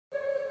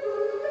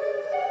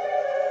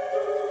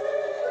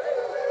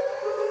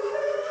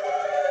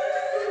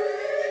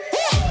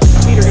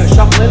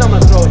Callin. I'm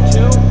going to throw it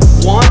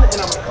 2, 1, and I'm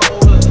going to come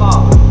over the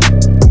top.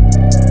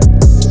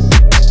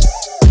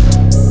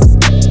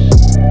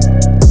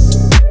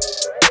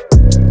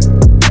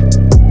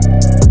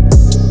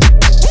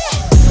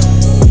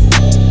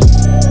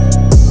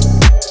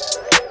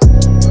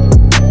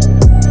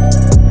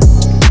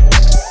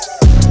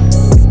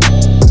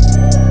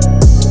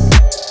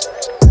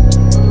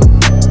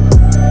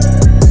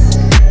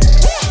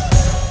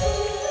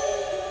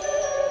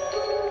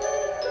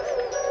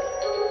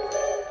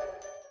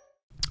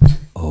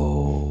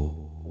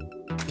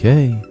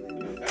 Okay.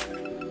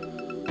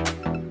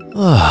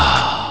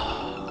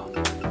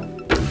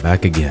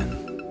 Back again.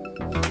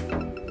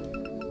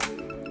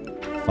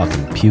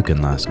 Fucking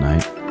puking last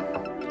night.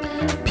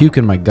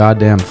 Puking my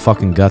goddamn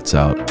fucking guts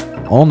out.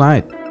 All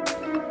night.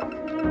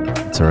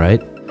 It's alright.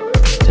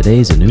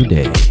 Today's a new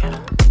day.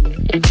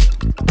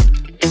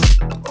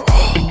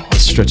 Oh,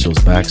 let's stretch those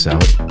backs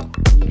out.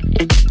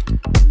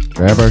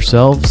 Grab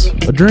ourselves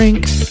a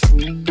drink.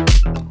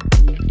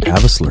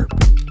 Have a slurp.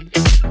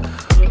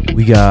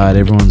 We got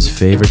everyone's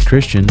favorite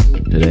Christian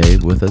today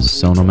with us,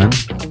 Sonoman,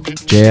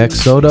 Jx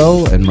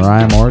Soto, and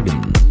Mariah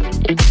Morgan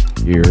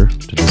here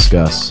to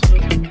discuss.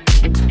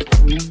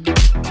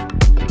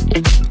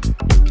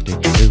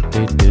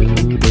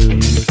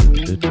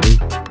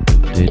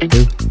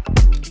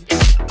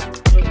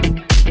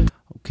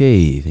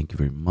 Okay, thank you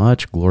very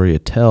much. Gloria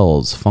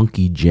Tells,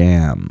 Funky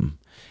Jam.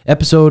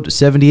 Episode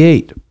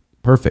 78.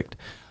 Perfect.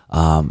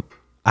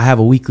 I have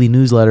a weekly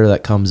newsletter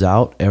that comes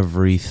out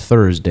every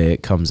Thursday.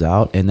 It comes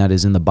out, and that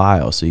is in the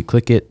bio. So you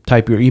click it,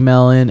 type your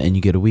email in, and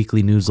you get a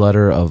weekly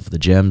newsletter of the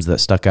gems that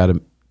stuck out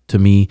to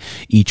me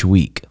each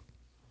week.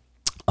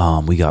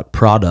 We got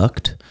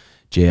Product,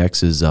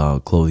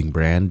 JX's clothing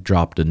brand,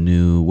 dropped a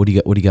new. What do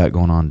you got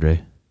going on,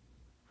 Dre?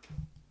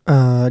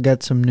 I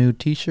got some new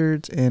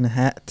T-shirts and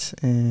hats,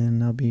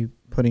 and I'll be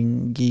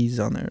putting geese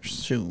on there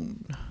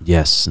soon.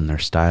 Yes, and they're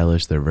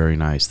stylish. They're very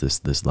nice,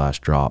 this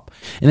last drop.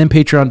 And then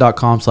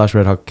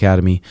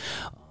patreon.com/RedHawk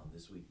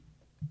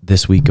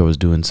this week I was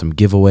doing some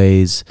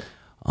giveaways,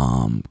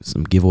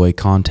 some giveaway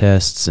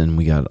contests, and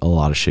we got a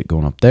lot of shit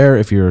going up there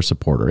if you're a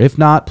supporter. If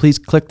not, please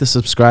click the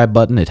subscribe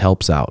button. It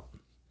helps out.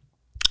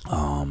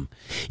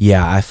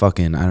 Yeah, I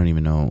don't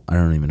even know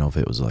if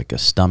it was like a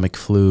stomach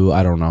flu.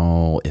 I don't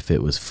know if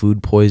it was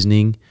food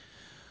poisoning,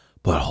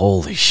 but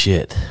holy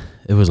shit.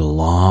 It was a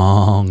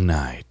long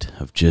night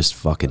of just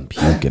fucking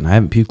puking. I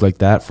haven't puked like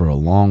that for a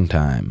long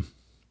time.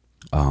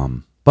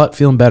 But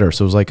feeling better.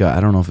 So it was like,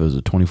 I don't know if it was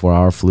a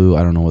 24-hour flu.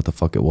 I don't know what the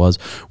fuck it was.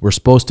 We're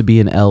supposed to be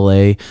in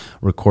LA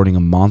recording a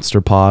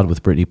Monster pod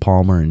with Brittany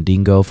Palmer and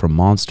Dingo from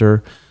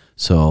Monster.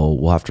 So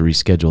we'll have to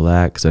reschedule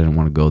that because I didn't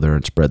want to go there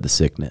and spread the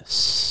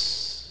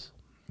sickness.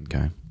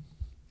 Okay.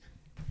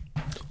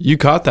 You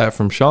caught that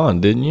from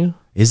Sean, didn't you?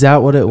 Is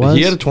that what it was?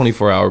 He had a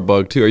 24-hour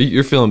bug too.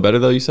 You're feeling better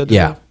though, you said?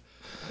 Yeah.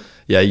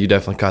 Yeah, you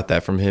definitely caught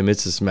that from him.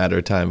 It's just a matter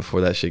of time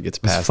before that shit gets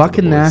passed. It's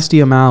fucking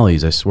nasty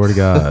O'Malley's, I swear to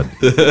God.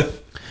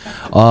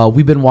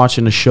 We've been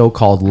watching a show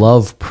called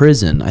Love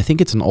Prison. I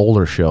think it's an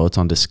older show. It's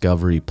on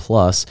Discovery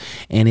Plus,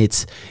 and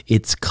it's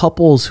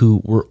couples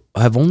who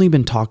have only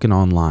been talking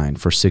online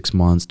for 6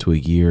 months to a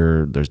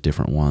year. There's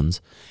different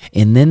ones,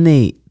 and then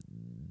they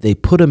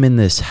put them in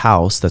this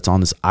house that's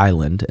on this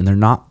island, and they're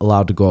not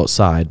allowed to go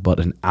outside but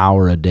an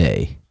hour a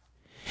day.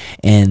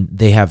 And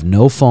they have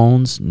no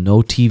phones,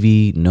 no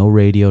TV, no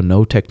radio,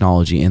 no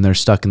technology, and they're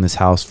stuck in this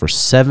house for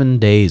 7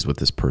 days with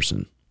this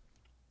person.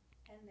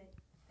 And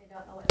they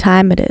don't know what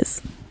time it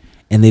is.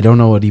 And they don't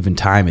know what even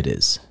time it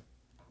is.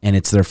 And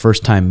it's their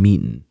first time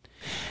meeting.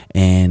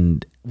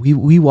 And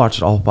we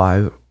watched all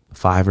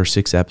five or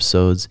six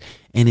episodes,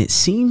 and it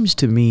seems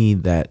to me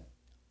that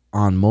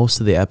on most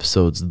of the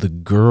episodes, the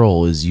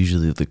girl is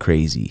usually the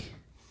crazy.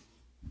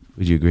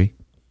 Would you agree?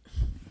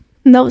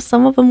 No,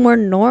 some of them were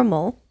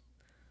normal.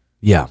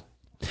 Yeah.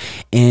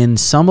 And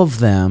some of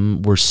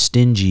them were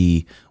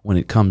stingy when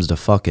it comes to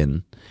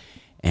fucking.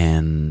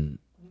 And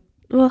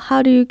well,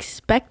 how do you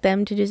expect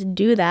them to just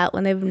do that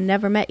when they've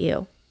never met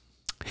you?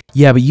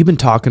 yeah, but you've been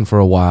talking for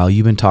a while.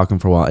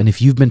 And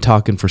if you've been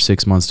talking for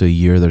 6 months to a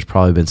year, there's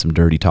probably been some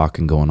dirty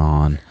talking going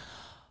on.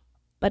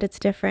 But it's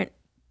different.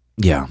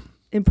 Yeah,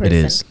 in person.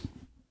 it is.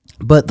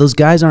 But those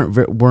guys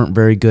weren't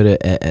very good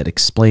at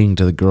explaining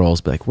to the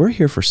girls, like, we're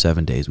here for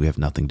 7 days. We have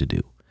nothing to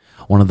do.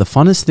 One of the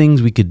funnest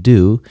things we could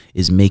do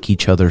is make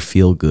each other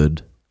feel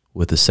good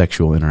with a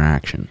sexual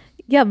interaction.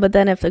 Yeah, but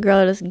then if the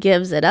girl just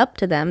gives it up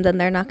to them, then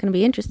they're not going to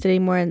be interested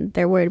anymore, and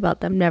they're worried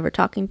about them never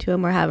talking to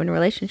him or having a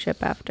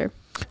relationship after.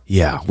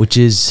 Yeah, which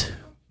is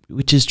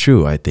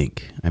true, I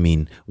think. I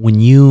mean, when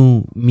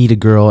you meet a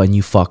girl and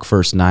you fuck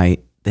first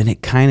night, then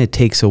it kind of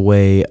takes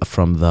away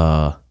from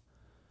the...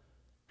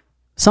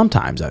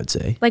 Sometimes, I would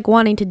say. Like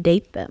wanting to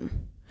date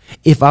them.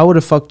 If I would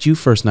have fucked you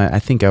first night, I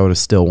think I would have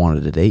still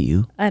wanted to date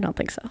you. I don't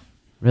think so.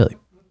 Really?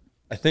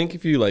 I think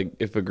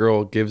if a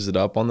girl gives it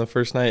up on the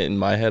first night, in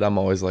my head, I'm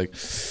always like,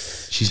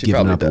 she's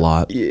giving up a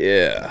lot.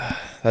 Yeah.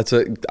 That's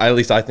what, at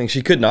least I think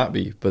she could not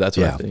be, but that's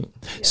what I think.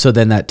 So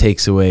then that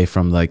takes away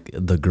from like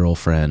the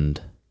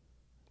girlfriend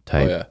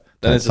type. Oh, yeah.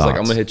 Then it's just like,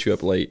 I'm going to hit you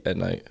up late at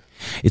night.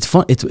 It's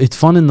fun. It's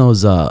fun in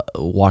those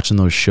watching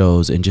those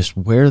shows and just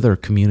where their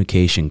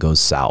communication goes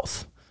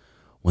south.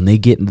 When they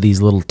get into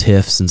these little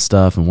tiffs and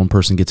stuff, and one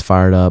person gets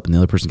fired up and the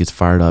other person gets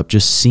fired up,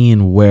 just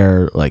seeing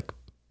where, like,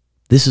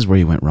 this is where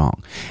you went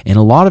wrong. And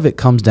a lot of it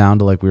comes down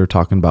to, like we were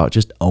talking about,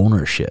 just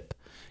ownership.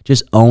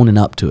 Just owning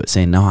up to it,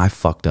 saying, no, I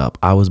fucked up.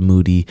 I was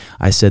moody.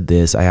 I said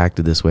this. I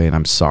acted this way, and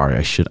I'm sorry.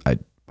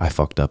 I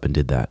fucked up and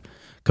did that.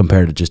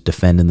 Compared to just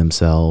defending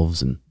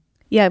themselves. And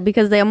yeah,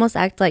 because they almost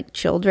act like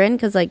children.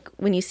 Because, like,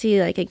 when you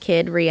see, like, a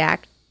kid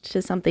react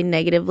to something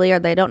negatively, or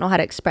they don't know how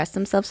to express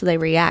themselves, so they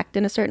react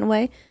in a certain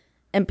way,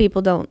 and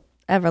people don't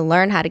ever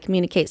learn how to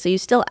communicate. So you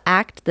still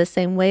act the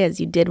same way as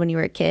you did when you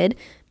were a kid,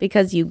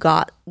 because you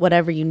got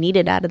whatever you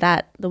needed out of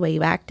that the way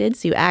you acted.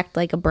 So you act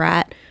like a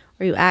brat,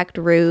 or you act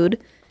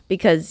rude,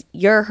 because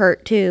you're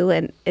hurt too,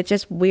 and it's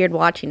just weird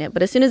watching it.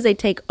 But as soon as they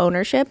take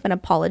ownership and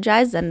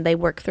apologize, then they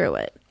work through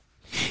it.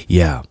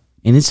 yeah,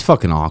 and it's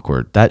fucking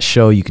awkward. That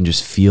show, you can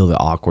just feel the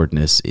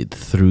awkwardness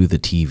through the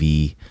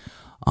TV.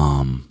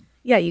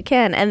 Yeah, you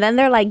can. And then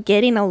they're like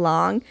getting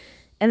along,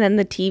 and then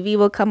the TV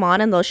will come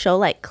on and they'll show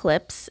like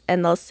clips,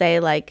 and they'll say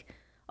like,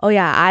 oh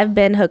yeah, I've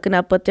been hooking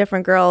up with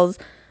different girls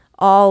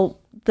all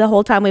the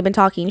whole time we've been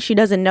talking. She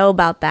doesn't know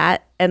about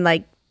that. And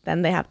like,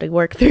 then they have to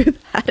work through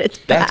that. It's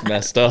That's bad.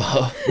 messed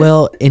up.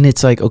 Well, and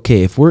it's like,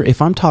 okay,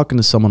 if I'm talking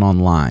to someone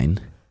online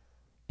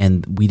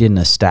and we didn't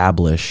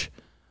establish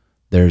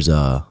there's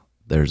a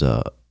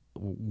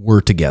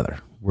we're together,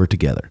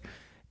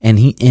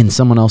 and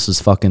someone else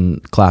is fucking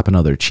clapping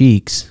other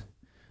cheeks,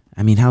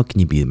 I mean, how can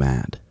you be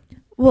mad?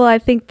 Well, I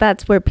think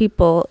that's where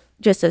people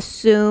just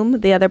assume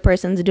the other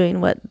person's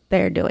doing what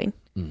they're doing.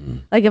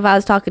 Like if I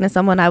was talking to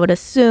someone, I would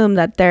assume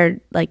that they're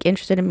like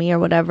interested in me or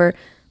whatever,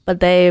 but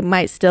they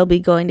might still be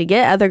going to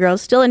get other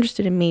girls still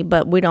interested in me,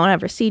 but we don't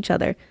ever see each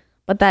other.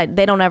 But that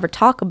they don't ever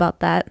talk about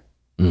that.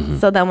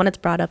 So then when it's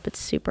brought up, it's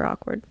super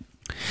awkward.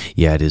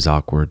 Yeah, it is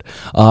awkward.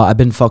 I've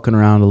been fucking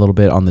around a little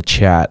bit on the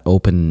chat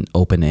open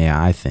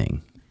AI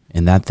thing,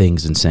 and that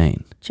thing's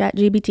insane. Chat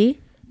GPT?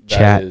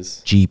 Chat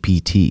is.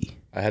 GPT.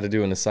 I had to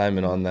do an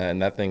assignment on that, and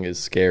that thing is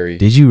scary.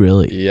 Did you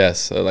really?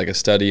 Yes, like a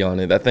study on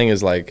it. That thing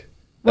is like...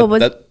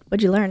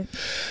 What'd you learn?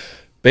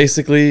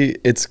 Basically,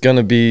 it's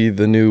gonna be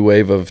the new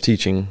wave of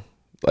teaching,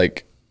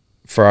 like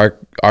for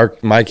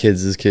my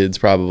kids' kids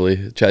probably.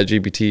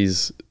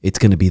 ChatGPT's. It's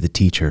gonna be the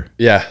teacher.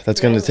 Yeah, that's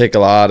gonna take a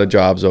lot of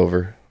jobs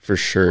over for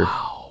sure.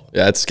 Wow.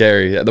 Yeah, it's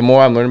scary. The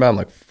more I'm learning about it, I'm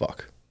like,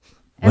 fuck.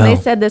 And Well- they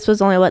said this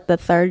was only the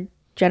third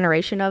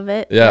generation of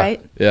it, Yeah,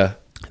 right? yeah.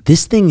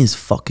 This thing is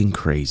fucking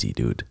crazy,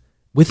 dude.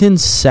 Within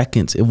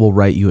seconds, it will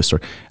write you a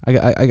story. I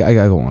gotta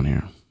go on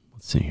here.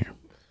 Let's see here.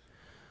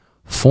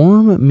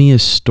 Form me a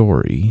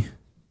story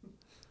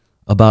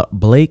about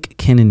Blake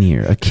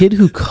Cannoneer, a kid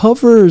who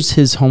covers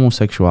his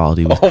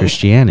homosexuality with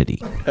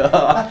Christianity.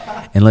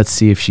 And let's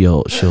see if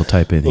she'll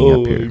type anything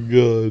up here.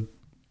 God.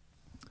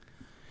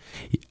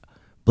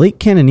 Blake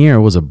Cannoneer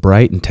was a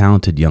bright and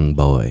talented young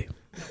boy.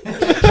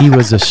 He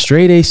was a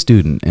straight A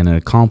student and an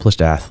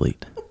accomplished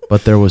athlete.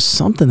 But there was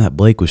something that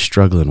Blake was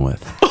struggling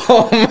with.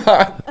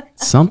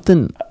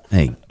 Something,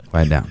 hey,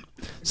 quiet down.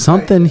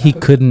 Something he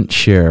couldn't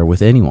share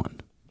with anyone.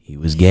 He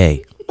was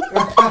gay.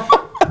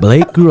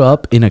 Blake grew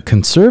up in a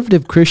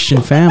conservative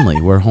Christian family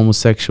where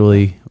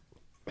homosexuality...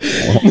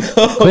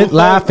 Quit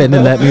laughing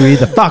and let me read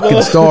the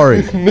fucking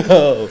story.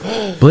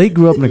 Blake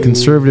grew up in a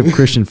conservative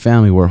Christian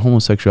family where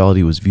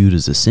homosexuality was viewed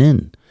as a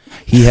sin.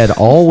 He had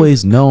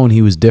always known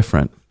he was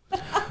different,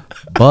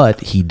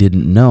 but he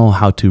didn't know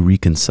how to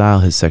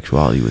reconcile his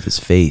sexuality with his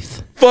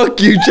faith. Fuck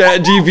you,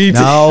 ChatGPT.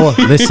 No,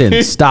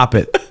 listen, stop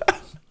it.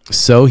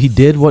 So he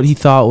did what he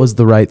thought was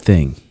the right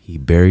thing. He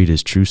buried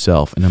his true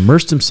self and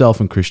immersed himself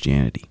in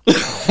Christianity.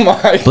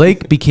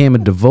 Blake became a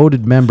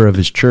devoted member of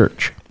his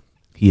church.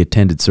 He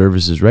attended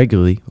services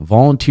regularly,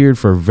 volunteered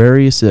for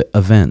various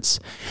events,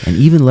 and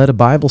even led a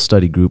Bible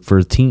study group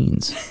for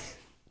teens.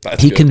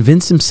 He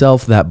convinced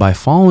himself that by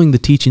following the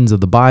teachings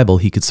of the Bible,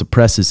 he could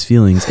suppress his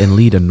feelings and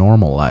lead a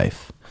normal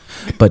life.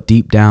 But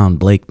deep down,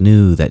 Blake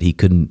knew that he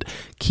couldn't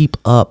keep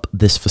up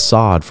this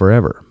facade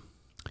forever.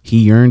 He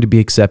yearned to be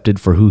accepted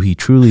for who he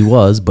truly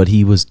was, but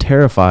he was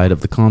terrified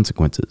of the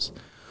consequences.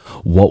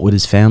 What would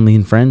his family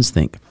and friends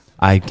think?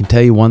 I can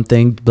tell you one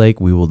thing,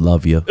 Blake, we will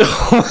love you.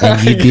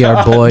 And you'd be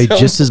our boy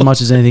just as much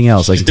as anything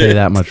else. I can tell you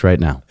that much right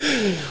now.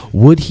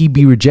 Would he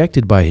be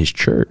rejected by his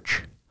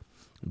church?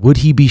 Would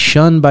he be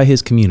shunned by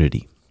his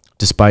community?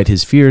 Despite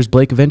his fears,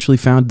 Blake eventually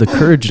found the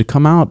courage to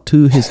come out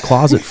to his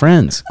closet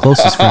friends,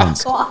 closest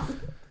friends.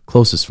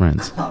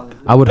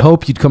 I would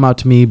hope you'd come out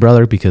to me,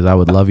 brother, because I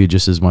would love you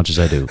just as much as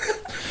I do.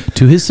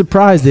 To his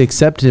surprise, they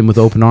accepted him with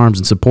open arms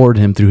and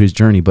supported him through his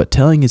journey, but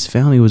telling his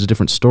family was a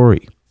different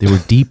story. They were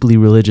deeply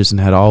religious and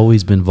had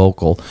always been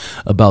vocal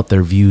about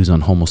their views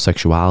on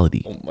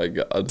homosexuality. Oh my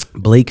God.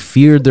 Blake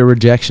feared their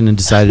rejection and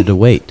decided to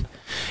wait.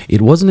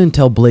 It wasn't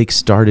until Blake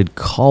started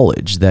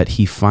college that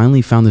he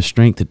finally found the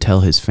strength to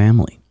tell his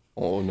family.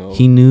 Oh no.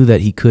 He knew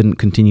that he couldn't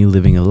continue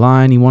living a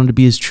lie, and he wanted to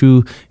be as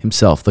true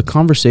himself. The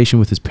conversation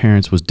with his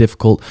parents was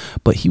difficult,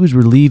 but he was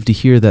relieved to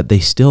hear that they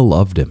still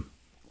loved him.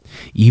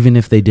 even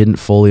if they didn't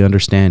fully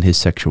understand his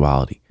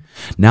sexuality.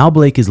 Now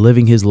Blake is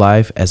living his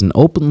life as an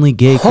openly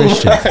gay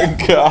Christian. Oh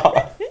my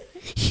God.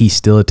 He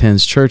still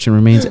attends church and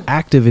remains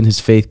active in his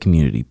faith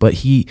community, but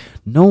he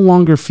no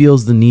longer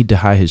feels the need to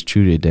hide his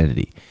true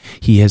identity.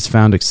 He has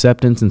found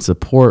acceptance and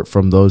support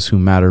from those who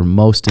matter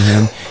most to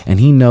him, and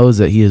he knows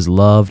that he is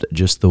loved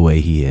just the way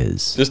he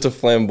is. Just a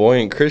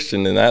flamboyant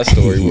Christian in that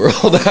story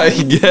world, I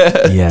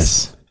guess.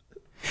 Yes.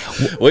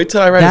 Wait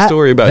till I write a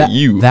story about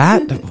you.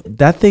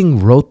 That thing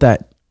wrote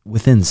that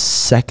within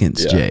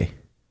seconds, Yeah. Jay.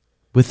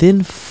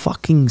 Within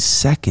fucking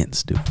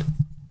seconds, dude.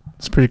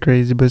 It's pretty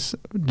crazy, but it's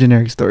a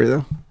generic story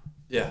though.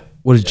 Yeah.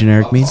 What does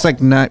generic mean? It's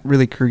like not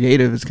really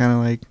creative. It's kind of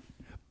like,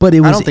 But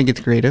it was. I don't think it's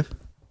creative.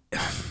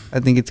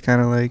 I think it's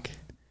kind of like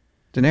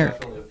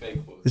generic.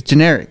 It's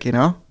generic, you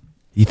know.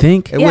 You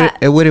think? It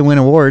wouldn't win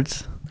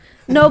awards.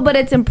 No, but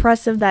it's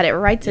impressive that it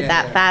writes it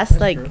that fast.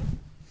 Like, true.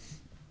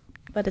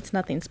 but it's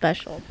nothing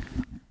special.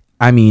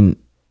 I mean,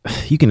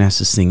 you can ask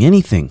this thing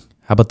anything.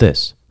 How about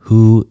this?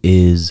 Who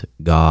is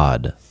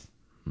God?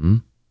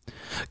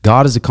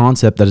 God is a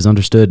concept that is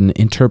understood and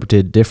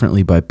interpreted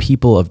differently by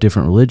people of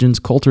different religions,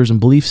 cultures, and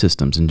belief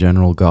systems. In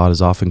general, God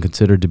is often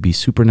considered to be a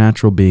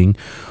supernatural being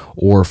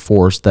or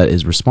force that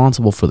is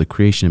responsible for the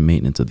creation and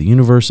maintenance of the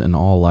universe and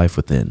all life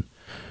within.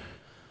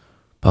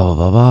 Blah,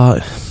 blah, blah,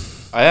 blah.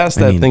 I asked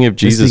that thing if this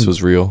Jesus thing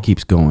was real.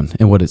 Keeps going.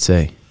 And what'd it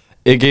say?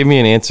 It gave me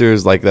an answer.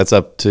 Is like, that's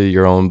up to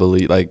your own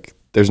belief. Like,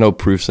 there's no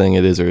proof saying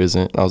it is or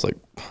isn't. I was like,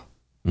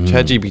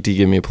 ChatGPT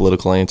gave me a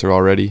political answer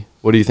already.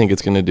 What do you think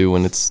it's going to do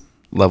when it's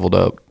leveled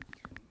up?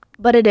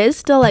 But it is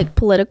still like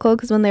political,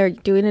 because when they were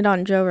doing it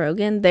on Joe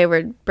Rogan, they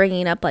were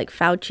bringing up like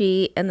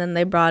Fauci, and then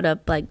they brought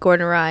up like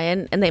Gordon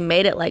Ryan, and they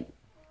made it like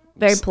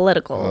very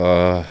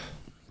political.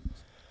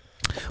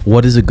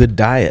 What is a good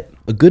diet?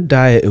 A good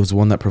diet is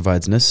one that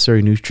provides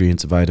necessary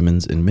nutrients,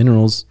 vitamins, and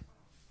minerals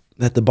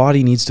that the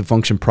body needs to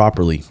function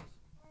properly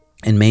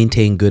and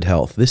maintain good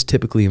health. This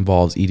typically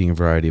involves eating a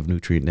variety of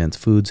nutrient-dense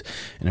foods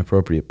in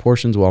appropriate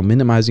portions while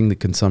minimizing the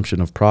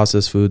consumption of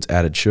processed foods,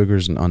 added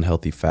sugars, and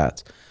unhealthy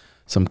fats.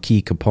 Some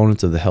key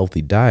components of the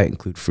healthy diet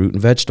include fruit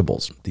and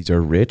vegetables. These are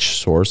a rich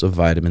source of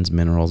vitamins,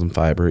 minerals, and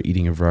fiber.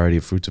 Eating a variety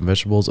of fruits and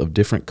vegetables of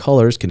different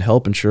colors can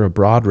help ensure a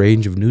broad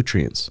range of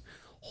nutrients.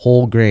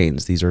 Whole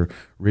grains. These are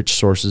rich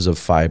sources of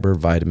fiber,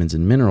 vitamins,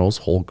 and minerals.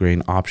 Whole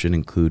grain options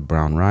include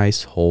brown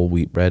rice, whole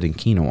wheat bread, and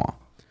quinoa.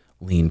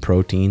 Lean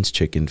proteins,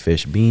 chicken,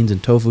 fish, beans,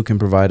 and tofu can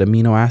provide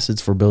amino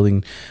acids for building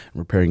and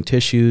repairing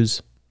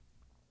tissues.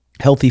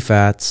 Healthy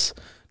fats,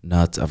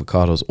 nuts,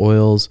 avocados,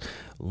 oils,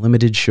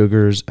 limited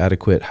sugars,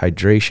 adequate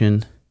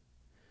hydration.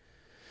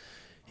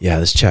 Yeah,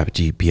 this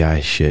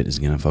ChatGPT shit is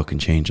going to fucking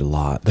change a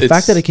lot. The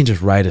fact that it can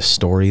just write a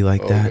story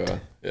like that.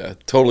 God. Yeah,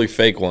 totally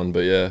fake one,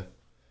 but yeah.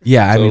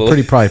 Yeah, Totally. I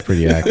mean, probably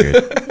pretty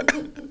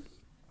accurate.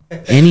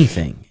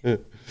 Anything.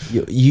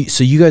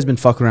 So you guys been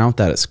fucking around with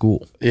that at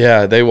school?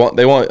 Yeah, they want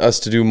us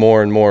to do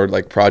more and more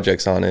like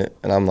projects on it,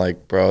 and I'm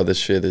like, bro, this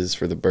shit is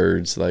for the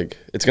birds. Like,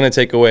 it's gonna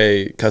take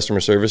away customer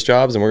service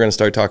jobs, and we're gonna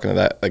start talking to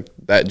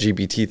that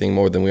GPT thing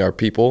more than we are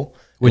people.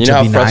 Which and you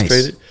know would how be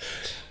frustrated?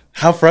 nice.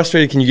 How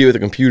frustrated can you get with a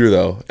computer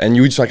though? And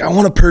you just like, I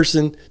want a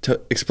person to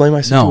explain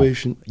my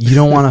situation. No, you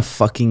don't want a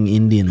fucking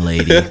Indian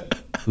lady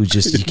who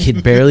just you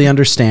can barely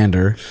understand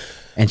her,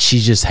 and she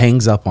just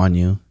hangs up on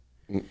you.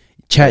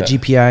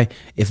 ChatGPT,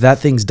 if that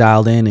thing's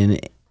dialed in,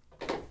 and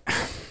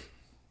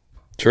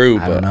True,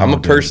 I don't but know, I'm a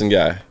dude. person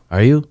guy.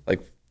 Are you? Like,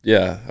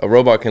 yeah, a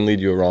robot can lead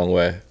you a wrong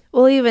way.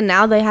 Well, even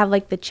now they have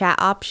like the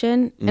chat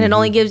option, and it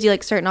only gives you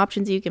like certain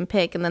options you can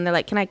pick, and then they're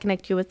like, "Can I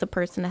connect you with the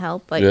person to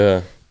help?" Like,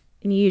 Yeah.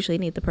 and you usually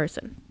need the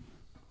person.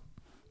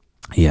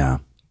 Yeah.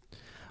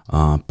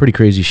 Pretty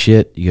crazy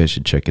shit. You guys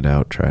should check it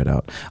out. Try it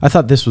out. I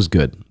thought this was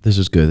good. This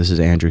is good. This is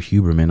Andrew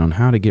Huberman on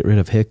how to get rid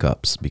of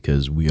hiccups,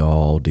 because we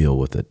all deal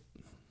with it.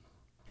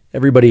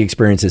 Everybody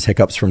experiences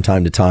hiccups from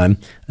time to time.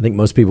 I think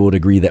most people would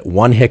agree that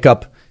one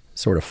hiccup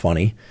is sort of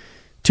funny.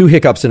 2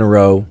 hiccups in a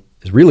row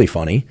is really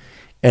funny.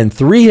 And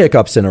 3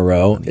 hiccups in a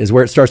row is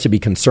where it starts to be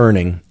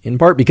concerning, in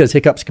part because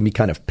hiccups can be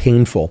kind of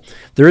painful.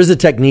 There is a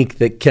technique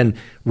that can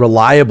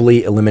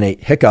reliably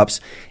eliminate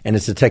hiccups, and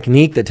it's a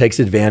technique that takes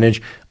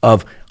advantage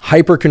of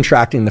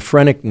hypercontracting the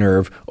phrenic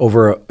nerve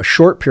over a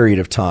short period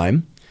of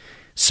time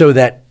so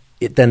that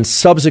it then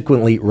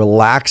subsequently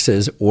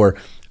relaxes or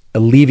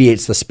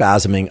alleviates the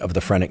spasming of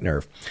the phrenic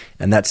nerve.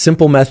 And that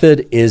simple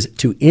method is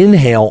to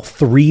inhale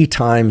 3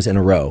 times in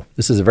a row.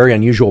 This is a very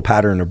unusual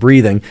pattern of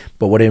breathing,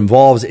 but what it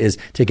involves is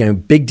taking a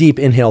big deep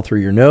inhale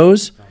through your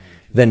nose.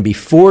 Then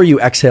before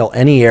you exhale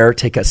any air,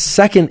 take a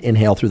second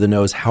inhale through the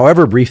nose,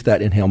 however brief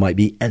that inhale might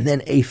be, and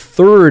then a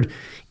third,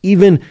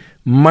 even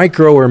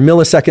micro or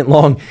millisecond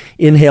long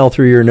inhale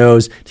through your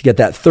nose to get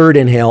that third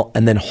inhale,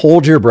 and then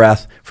hold your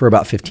breath for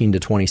about 15 to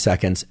 20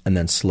 seconds and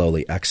then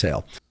slowly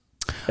exhale.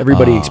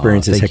 Everybody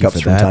experiences Thank you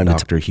hiccups for from that, time to time.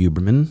 Dr.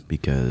 Huberman,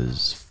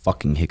 because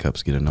fucking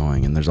hiccups get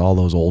annoying. And there's all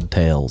those old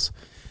tales,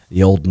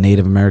 the old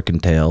Native American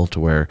tale to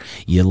where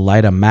you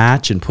light a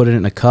match and put it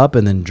in a cup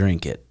and then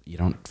drink it. you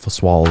don't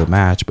swallow the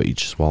match, but you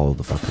just swallow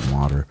the fucking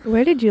water.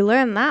 Where did you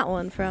learn that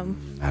one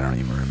from? I don't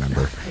even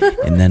remember.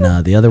 And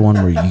then the other one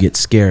where you get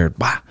scared,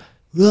 bah,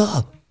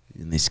 ah,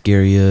 and they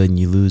scare you and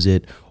you lose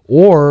it.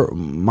 Or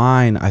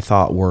mine, I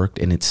thought worked,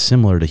 and it's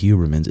similar to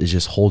Huberman's, is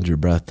just hold your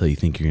breath till you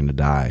think you're going to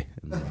die.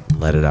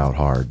 And let it out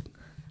hard.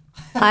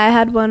 I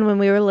had one when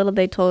we were little.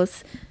 They told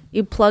us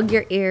you plug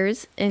your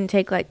ears and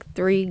take like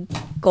 3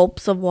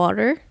 gulps of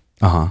water.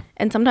 Uh-huh.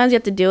 And sometimes you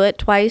have to do it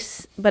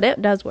twice, but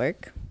it does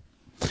work.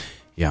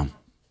 Yeah.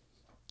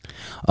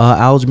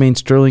 Aljamain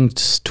Sterling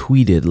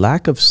tweeted,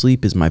 lack of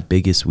sleep is my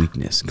biggest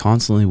weakness.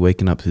 Constantly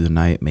waking up through the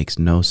night makes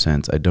no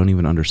sense. I don't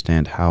even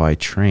understand how I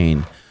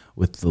train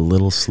with the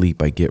little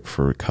sleep I get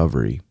for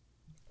recovery.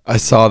 I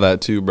saw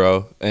that too,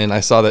 bro. And I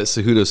saw that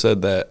Cejudo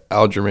said that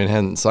Aljamain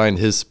hadn't signed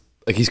his,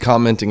 like he's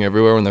commenting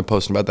everywhere when they're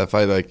posting about that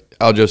fight, like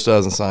Aljo still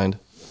hasn't signed.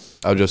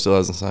 Aljo still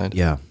hasn't signed.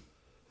 Yeah.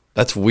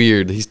 That's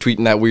weird. He's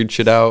tweeting that weird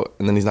shit out,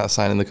 and then he's not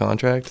signing the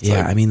contract. It's yeah,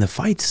 like, I mean, the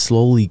fight's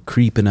slowly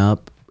creeping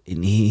up,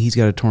 and he's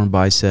got a torn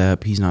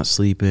bicep. He's not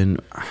sleeping.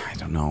 I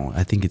don't know.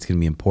 I think it's going to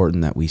be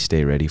important that we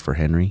stay ready for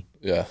Henry.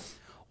 yeah.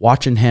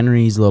 Watching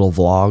Henry's little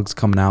vlogs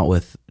coming out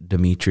with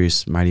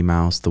Demetrius Mighty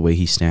Mouse, the way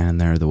he's standing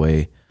there, the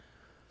way...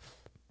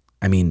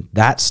 I mean,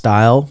 that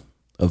style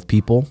of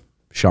people,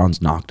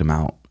 Sean's knocked him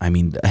out. I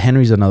mean,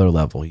 Henry's another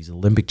level. He's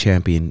Olympic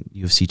champion,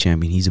 UFC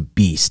champion. He's a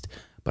beast.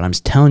 But I'm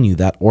just telling you,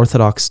 that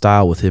orthodox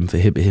style with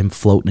him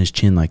floating his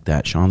chin like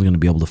that, Sean's going to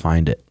be able to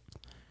find it.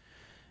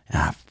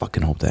 And I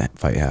fucking hope that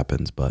fight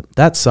happens. But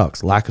that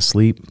sucks. Lack of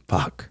sleep.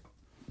 Fuck.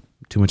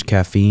 Too much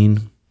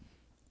caffeine.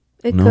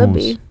 It Who could knows?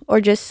 be.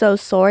 Or just so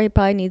sore. He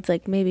probably needs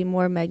like maybe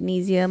more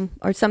magnesium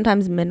or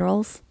sometimes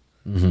minerals.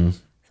 Mm-hmm.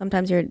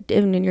 Sometimes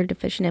even when you're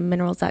deficient in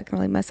minerals, that can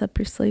really mess up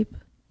your sleep.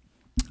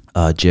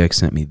 Jx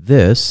sent me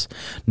this.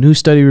 New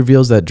study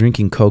reveals that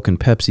drinking Coke and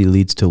Pepsi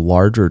leads to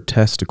larger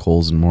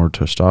testicles and more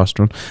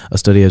testosterone. A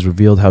study has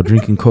revealed how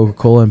drinking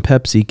Coca-Cola and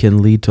Pepsi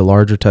can lead to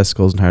larger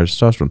testicles and higher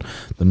testosterone.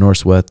 The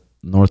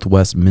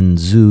Northwest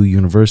Minzu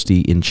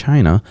University in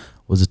China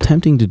was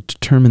attempting to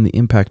determine the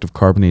impact of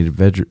carbonated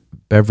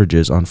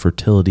beverages on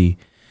fertility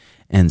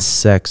and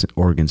sex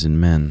organs in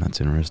men.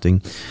 That's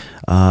interesting.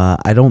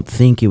 I don't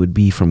think it would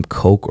be from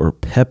Coke or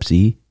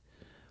Pepsi.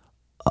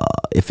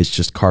 If it's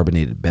just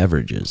carbonated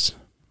beverages,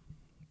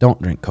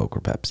 don't drink Coke or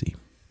Pepsi,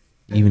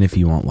 even if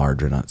you want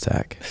larger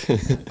nutsack.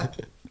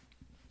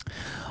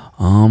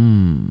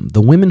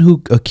 The women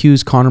who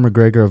accused Conor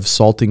McGregor of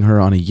assaulting her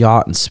on a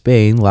yacht in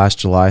Spain last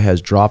July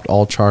has dropped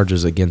all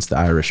charges against the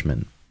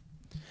Irishman.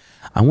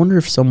 I wonder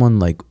if someone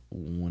like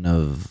one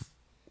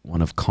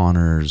of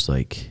Conor's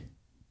like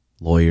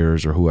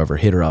lawyers or whoever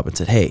hit her up and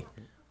said, "Hey,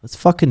 let's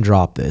fucking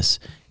drop this.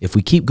 If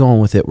we keep going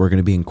with it, we're going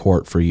to be in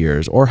court for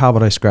years. Or how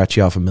about I scratch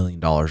you off $1 million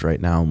right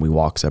now and we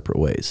walk separate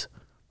ways?"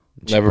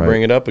 Never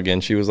bring it up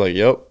again. She was like,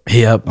 yep.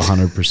 Yep,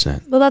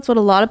 100%. Well, that's what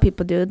a lot of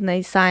people do. And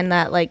they sign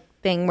that like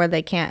thing where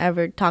they can't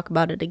ever talk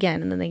about it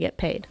again, and then they get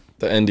paid.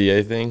 The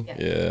NDA thing?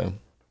 Yeah.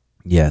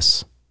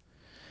 Yes.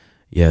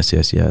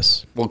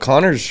 Yes. Well,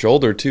 Connor's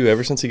shoulder, too,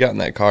 ever since he got in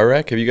that car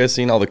wreck, have you guys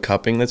seen all the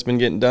cupping that's been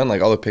getting done?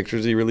 Like, all the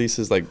pictures he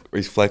releases, like, where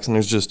he's flexing,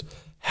 there's just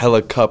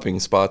hella cupping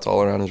spots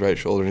all around his right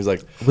shoulder. And he's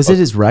like... Was it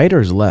his right or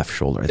his left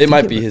shoulder? It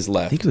might be his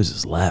left. I think it was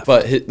his left.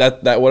 But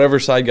that whatever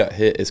side got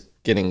hit is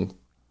getting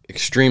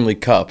extremely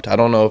cupped. I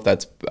don't know if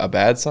that's a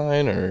bad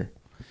sign or...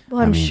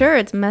 Well, I'm sure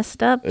it's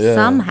messed up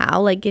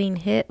somehow, like getting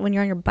hit when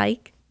you're on your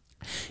bike.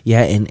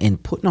 Yeah,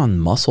 and putting on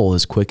muscle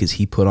as quick as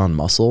he put on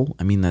muscle,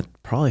 I mean, that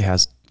probably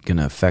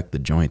gonna affect the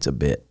joints a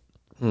bit.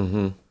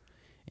 Mm-hmm.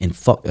 And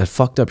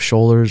fucked up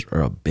shoulders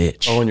are a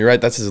bitch. Oh, and you're right.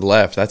 That's his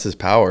left. That's his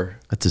power.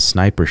 That's a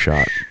sniper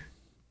shot.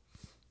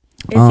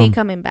 Is he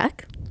coming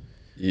back?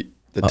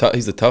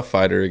 He's a tough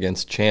fighter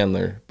against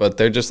Chandler, but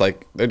they're just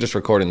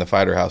recording the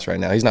Fighter House right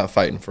now. He's not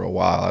fighting for a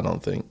while, I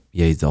don't think.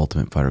 Yeah, he's the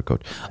Ultimate Fighter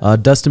coach.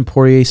 Dustin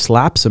Poirier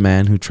slaps a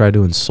man who tried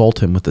to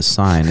insult him with a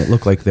sign. It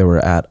looked like they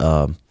were at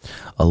a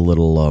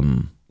little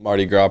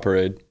Mardi Gras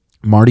parade.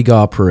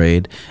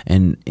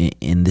 And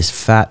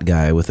this fat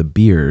guy with a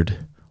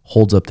beard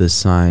holds up this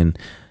sign.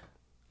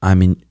 I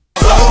mean,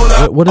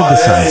 what did the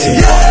sign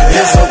say?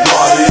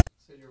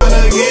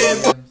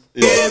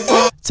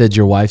 It said,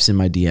 "Your wife's in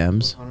my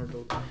DMs."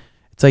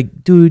 It's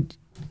like, dude,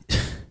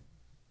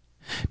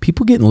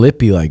 people getting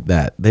lippy like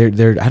that.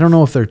 They're I don't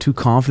know if they're too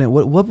confident.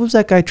 What was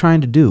that guy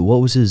trying to do? What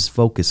was his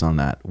focus on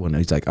that? When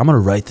he's like, "I'm gonna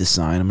write this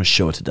sign. I'm gonna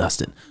show it to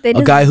Dustin."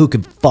 A guy who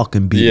can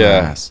fucking beat my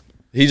ass.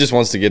 He just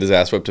wants to get his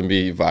ass whipped and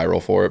be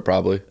viral for it,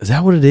 probably. Is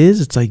that what it is?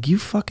 It's like, you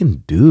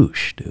fucking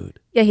douche, dude.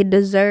 Yeah, he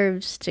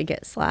deserves to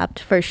get slapped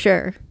for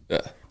sure.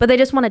 Yeah. But they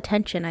just want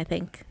attention, I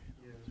think.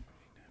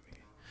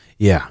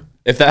 Yeah.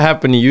 If that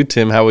happened to you,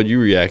 Tim, how would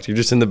you react? You're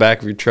just in the back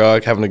of your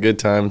truck having a good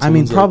time. I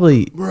mean,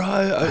 probably. Like,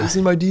 right, I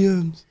see my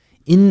DMs.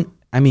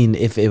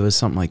 If it was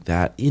something like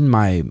that, in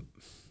my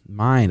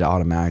mind,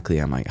 automatically,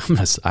 I'm like,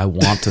 I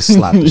want to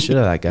slap the shit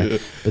out of that guy. Yeah.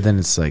 But then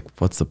it's like,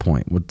 what's the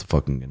point? What the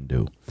fuck am I gonna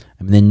do?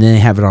 I mean, then they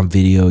have it on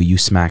video, you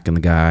smacking the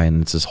guy,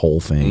 and it's this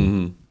whole thing.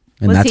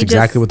 Mm-hmm. And that's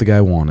exactly what the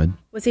guy wanted.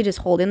 Was he just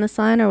holding the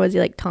sign, or was he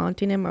like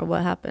taunting him, or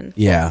what happened?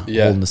 Yeah,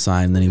 Yeah. holding the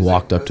sign. And then he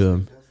walked up to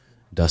him.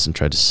 Dustin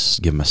tried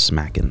to give him a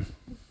smacking.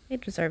 He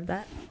deserved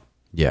that.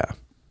 Yeah.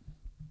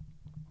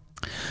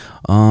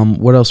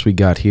 What else we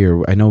got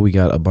here? I know we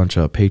got a bunch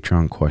of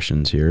Patreon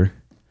questions here.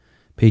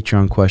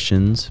 Patreon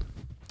questions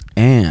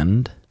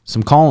and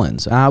some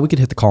call-ins. We could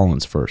hit the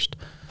call-ins first.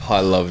 Oh,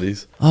 I love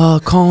these.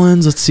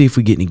 Call-ins. Let's see if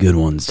we get any good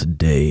ones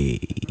today.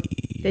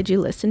 Did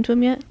you listen to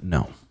him yet?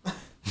 No.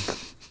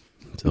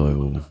 So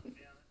Matt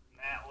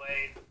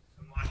Wade.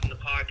 I'm watching the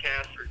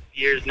podcast for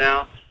years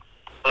now.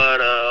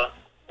 But I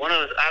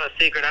have a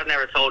secret I've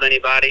never told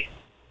anybody.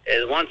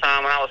 Is one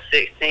time when I was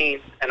 16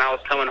 and I was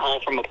coming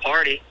home from a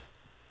party.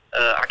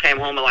 I came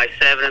home at like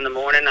 7 in the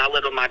morning. I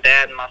lived with my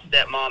dad and my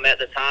stepmom at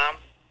the time.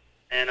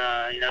 And,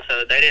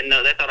 so they didn't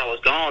know. They thought I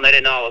was gone. They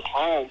didn't know I was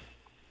home.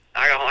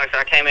 I got home. Like I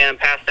said, I came in and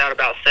passed out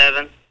about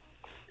 7.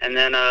 And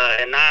then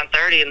at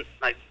 9:30,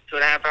 like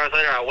 2.5 hours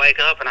later, I wake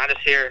up and I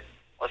just hear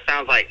what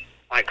sounds like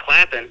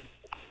clapping.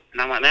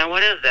 And I'm like, man,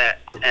 what is that?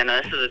 And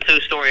this is a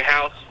 2-story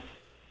house.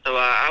 So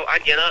I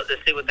get up to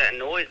see what that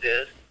noise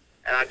is.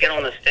 And I get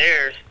on the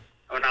stairs.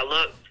 And when I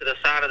look to the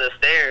side of the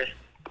stairs,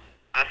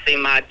 I see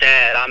my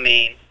dad. I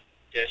mean,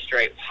 just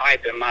straight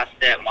piping my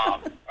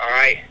stepmom. All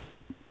right?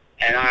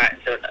 And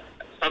so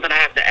something I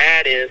have to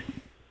add is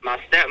my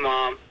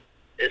stepmom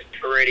is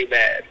pretty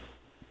bad.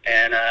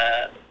 And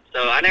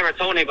so I never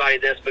told anybody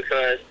this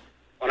because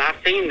when I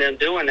seen them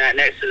doing that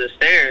next to the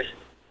stairs,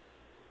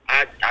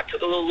 I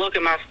took a little look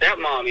at my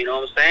stepmom, you know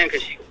what I'm saying?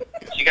 Because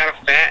she got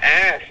a fat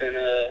ass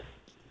and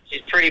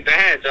she's pretty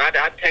bad. So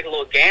I'd take a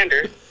little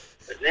gander.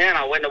 But then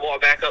I went to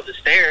walk back up the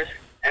stairs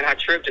and I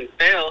tripped and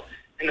fell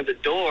into the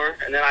door.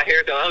 And then I hear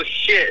her go, oh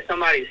shit,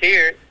 somebody's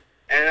here.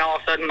 And then all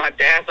of a sudden my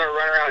dad started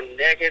running around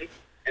naked.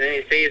 And then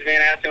he sees me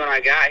and asks me when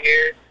I got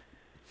here.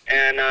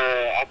 And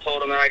I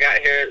told him that I got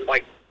here at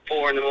like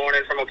 4 in the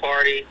morning from a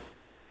party.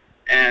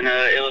 And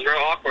it was real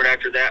awkward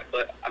after that.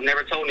 But I've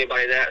never told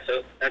anybody that,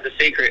 so that's a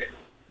secret.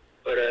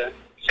 But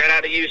shout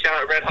out to you. Shout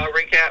out to Red Hot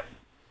Recap.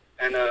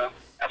 And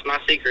that's my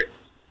secret.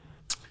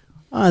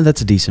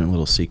 That's a decent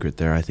little secret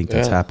there. I think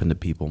that's happened to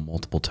people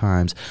multiple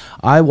times.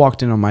 I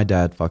walked in on my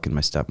dad fucking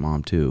my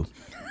stepmom, too.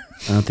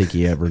 I don't think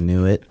he ever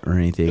knew it or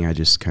anything. I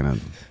just kind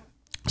of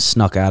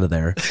snuck out of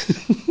there.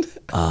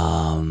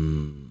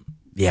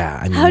 Yeah,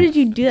 I mean, How did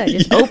you do that?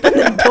 Just open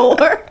the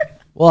door?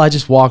 well, I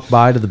just walked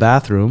by to the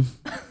bathroom,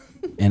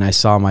 and I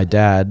saw my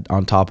dad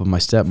on top of my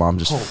stepmom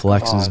just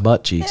flexing his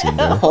butt cheeks in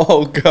there.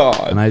 Oh,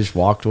 God. And I just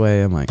walked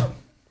away. I'm like,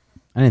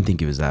 I didn't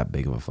think it was that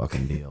big of a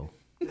fucking deal.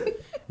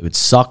 It would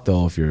suck,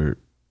 though, if you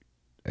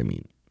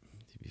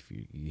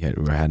had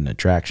an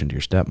attraction to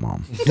your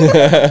stepmom.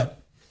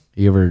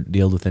 You ever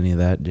dealt with any of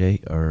that,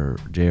 Jay or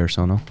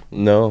Sono?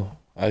 No.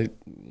 That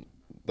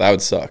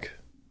would suck.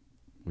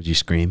 Would you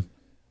scream?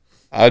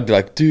 I'd be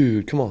like,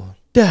 dude, come on.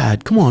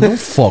 Dad, come on, don't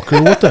fuck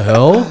her. What the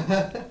hell?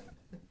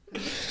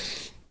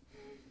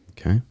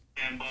 Okay.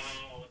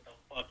 What the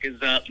fuck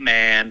is up,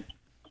 man?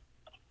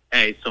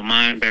 Hey, so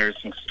my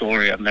embarrassing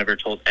story I've never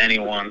told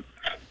anyone.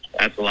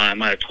 That's a lie. I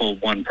might have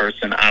told one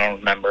person. I don't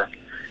remember.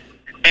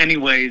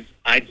 Anyways,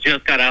 I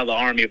just got out of the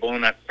Army, but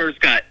when I first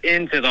got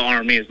into the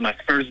Army, it was my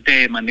first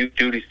day at my new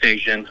duty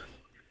station.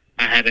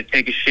 I had to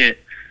take a shit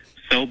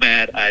so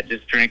bad. I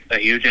just drank a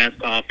huge-ass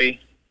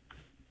coffee.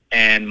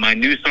 And my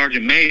new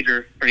sergeant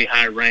major, pretty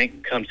high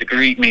rank, comes to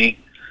greet me.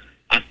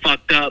 I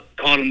fucked up,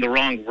 called him the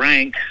wrong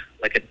rank,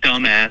 like a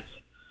dumbass.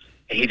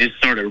 And he just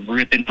started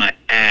ripping my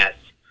ass.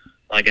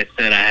 Like I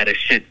said, I had a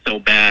shit so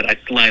bad, I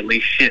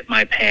slightly shit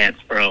my pants,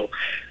 bro.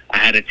 I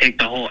had to take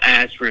the whole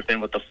ass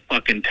ripping with the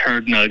fucking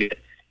turd nugget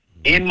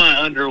in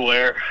my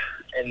underwear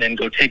and then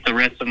go take the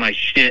rest of my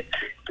shit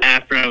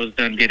after I was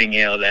done getting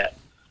yelled at.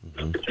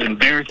 It's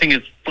embarrassing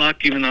as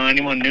fuck, even though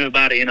anyone knew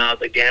about it. You know, I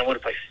was like, damn, what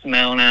if I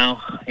smell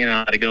now? You know, I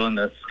had to go in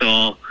the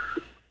stall,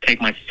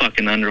 take my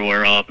fucking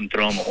underwear off and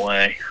throw them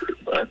away.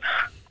 But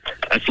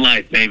that's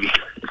life, baby.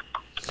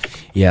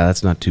 Yeah,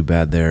 that's not too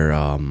bad there.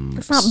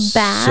 It's not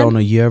bad. Sono,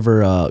 you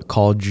ever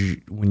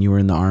when you were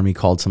in the Army,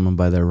 called someone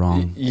by their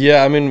wrong?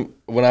 Yeah, I mean,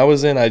 when I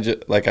was in,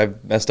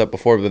 I've messed up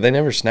before, but they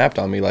never snapped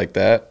on me like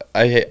that.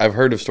 I've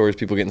heard of stories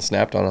people getting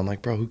snapped on. I'm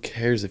like, bro, who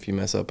cares if you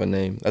mess up a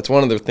name? That's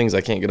one of the things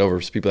I can't get over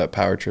is people that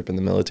power trip in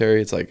the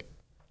military. It's like,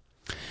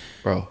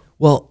 bro.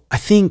 Well,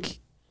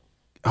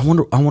 I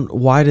wonder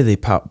why do they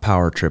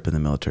power trip in the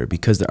military?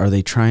 Because are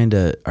they trying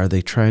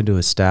to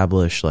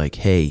establish like,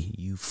 hey,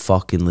 you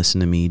fucking listen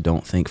to me,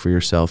 don't think for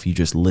yourself, you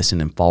just listen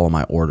and follow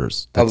my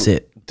orders. That's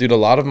it. Dude, a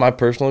lot of my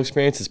personal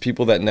experience is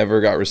people that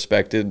never got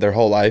respected their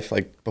whole life,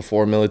 like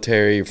before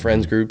military,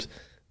 friends groups.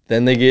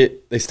 Then they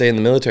stay in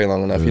the military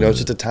long enough. You know, it's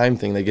just a time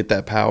thing. They get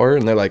that power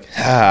and they're like,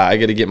 I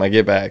got to get my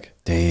get back.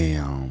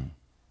 Damn.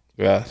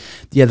 Yeah.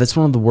 Yeah, that's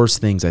one of the worst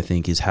things I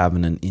think is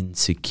having an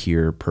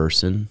insecure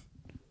person,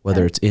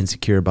 whether it's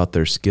insecure about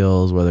their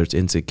skills, whether it's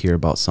insecure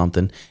about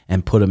something,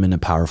 and put them in a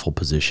powerful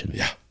position.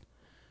 Yeah.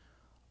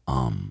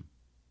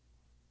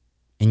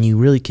 And you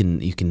really can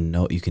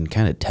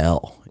kind of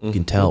tell. You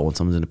can tell when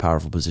someone's in a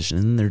powerful position,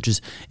 and they're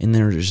just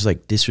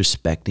like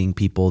disrespecting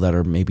people that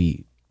are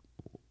maybe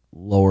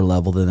lower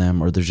level than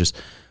them, or they're just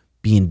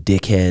being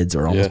dickheads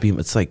or almost being,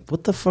 it's like,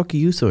 what the fuck are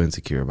you so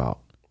insecure about?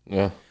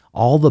 Yeah.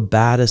 All the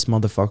baddest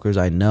motherfuckers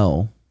I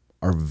know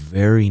are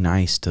very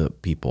nice to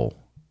people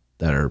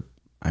that are,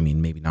 I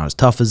mean, maybe not as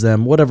tough as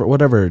them,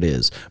 whatever it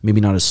is,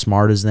 maybe not as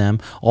smart as them.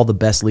 All the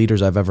best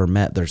leaders I've ever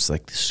met, there's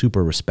like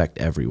super respect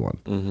everyone.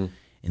 Mm-hmm.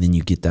 And then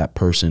you get that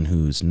person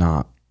who's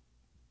not,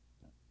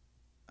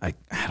 I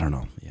don't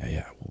know.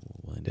 Yeah,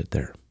 we'll end it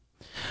there.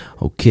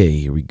 Okay,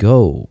 here we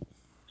go.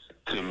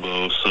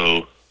 Timbo,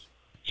 so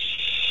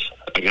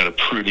I got a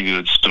pretty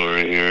good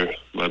story here.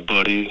 My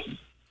buddy,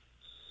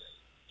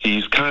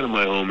 he's kind of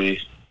my homie.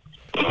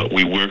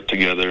 We work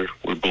together.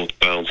 We're both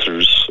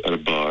bouncers at a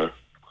bar.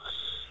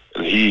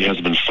 And he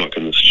has been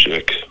fucking this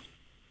chick.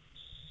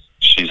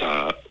 She's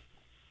hot.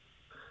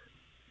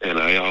 And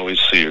I always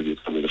see her give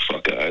me the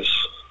fuck eyes.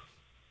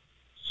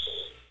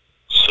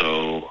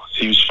 So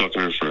he was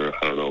fucking her for, I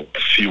don't know, a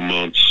few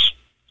months.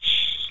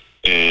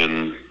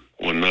 And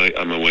one night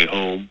on my way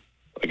home,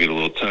 I get a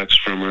little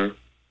text from her.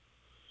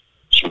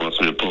 She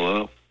wants me to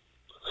pull up.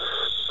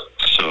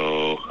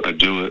 So I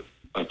do it.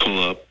 I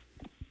pull up.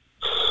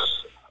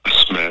 I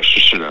smash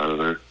the shit out of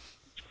her.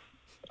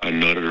 I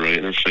nutted her right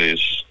in her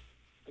face.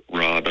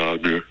 Raw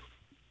dogged her.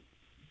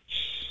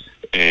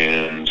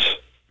 And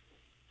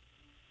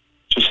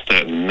just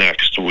that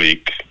next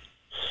week,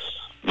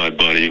 my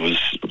buddy was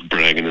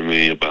bragging to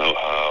me about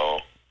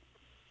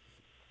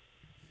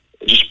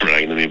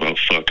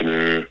fucking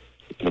her,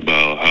 and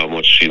about how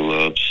much she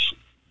loves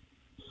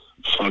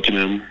fucking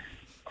him.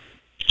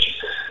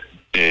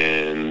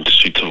 And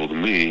she told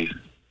me,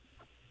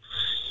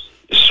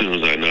 as soon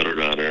as I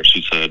nutted on her,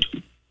 she said,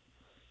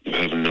 "You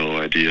have no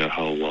idea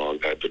how long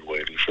I've been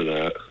waiting for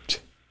that."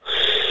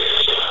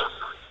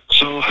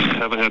 So I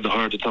haven't had the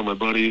heart to tell my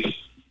buddy,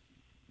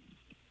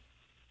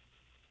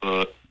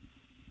 but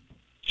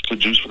it's good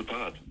juice for the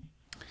pod.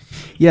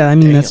 Yeah, I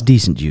mean, that's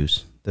decent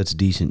juice. That's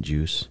decent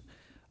juice.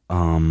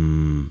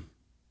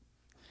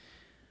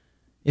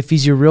 If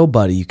he's your real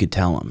buddy, you could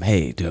tell him,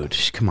 "Hey, dude,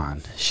 come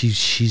on.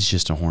 She's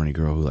just a horny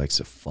girl who likes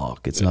to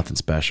fuck. It's nothing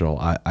special.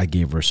 I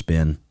gave her a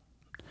spin.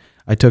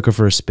 I took her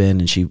for a spin,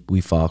 and we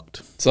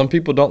fucked." Some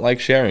people don't like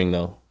sharing,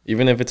 though,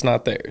 even if it's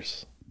not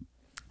theirs.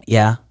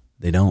 Yeah,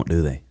 they don't,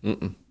 do they?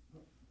 Mm-mm.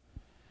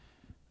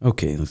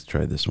 Okay, let's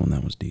try this one.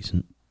 That was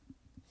decent.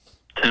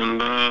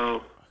 Timbo,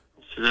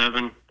 this is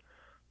Evan.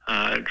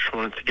 I just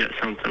wanted to get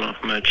something off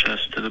my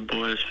chest to the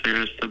boys.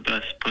 Figure it's the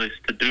best place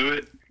to do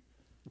it.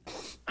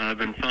 I've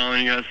been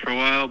following you guys for a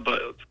while,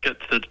 but let's get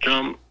to the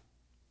jump.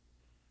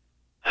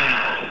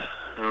 I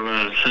don't know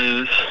how to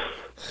say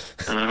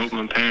this, and I hope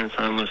my parents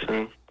aren't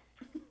listening,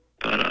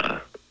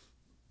 but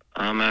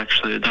I'm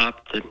actually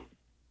adopted,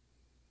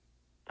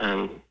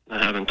 and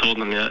I haven't told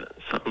them yet,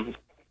 so I'm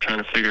trying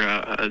to figure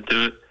out how to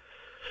do it.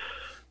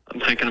 I'm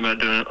thinking about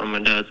doing it on my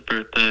dad's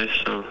birthday,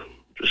 so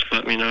just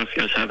let me know if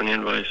you guys have any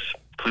advice.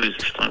 Please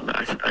respond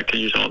back. I could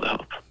use all the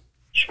help.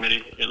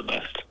 Schmitty, you're the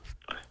best.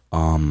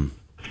 Bye.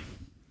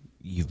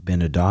 You've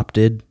been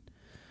adopted.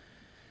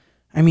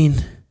 I mean,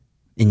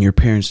 and your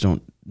parents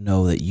don't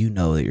know that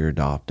you're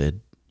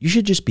adopted. You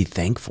should just be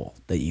thankful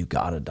that you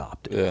got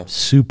adopted. Yeah.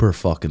 Super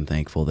fucking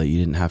thankful that you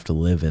didn't have to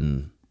live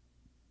in,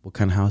 what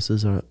kind of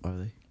houses are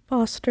they?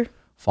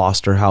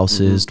 Foster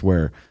houses,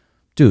 where,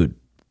 dude,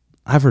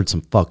 I've heard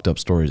some fucked up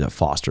stories at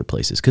foster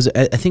places. Because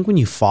I think when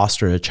you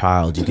foster a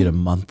child, you get a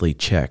monthly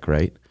check,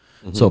 right?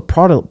 Mm-hmm. So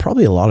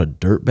probably a lot of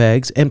dirt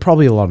bags, and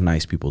probably a lot of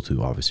nice people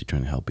too, obviously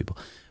trying to help people.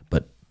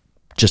 But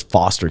just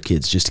foster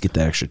kids just to get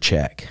that extra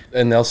check.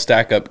 And they'll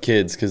stack up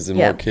kids because the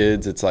more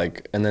kids, it's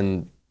like, and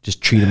then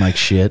just treat them like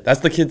shit. That's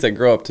the kids that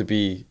grow up to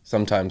be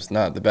sometimes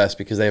not the best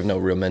because they have no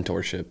real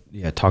mentorship.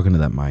 Yeah, talking to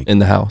that mic. In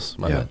the house,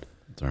 my bad.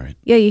 It's all right.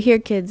 Yeah, you hear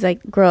kids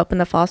like grow up in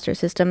the foster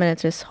system and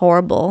it's just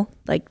horrible,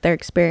 like their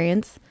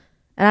experience.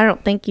 And I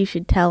don't think you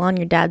should tell on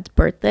your dad's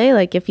birthday.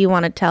 Like if you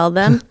want to tell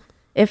them,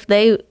 if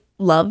they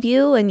love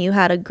you and you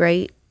had a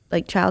great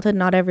like childhood,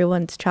 not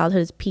everyone's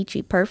childhood is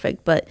peachy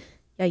perfect, but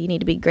yeah, you need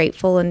to be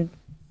grateful and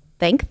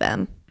thank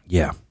them.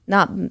 Yeah.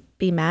 Not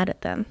be mad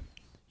at them.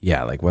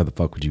 Yeah, like why the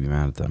fuck would you be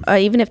mad at them?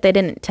 Even if they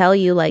didn't tell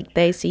you, like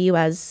they see you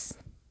as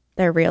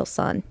their real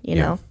son, you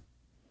know?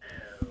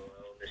 Hello,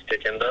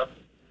 Mr. Timbo.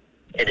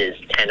 It is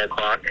 10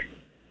 o'clock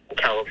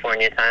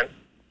California time,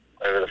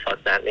 whatever the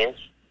fuck that means.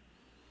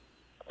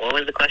 What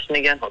was the question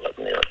again? Hold up,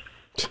 let me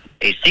look.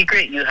 A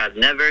secret you have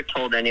never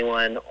told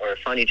anyone, or a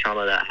funny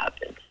trauma that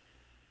happened.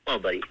 Well,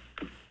 buddy.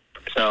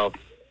 So,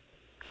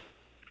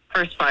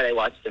 first fight I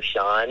watched of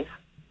Sean.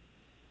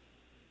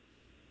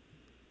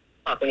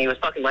 Fuck, when he was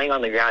fucking laying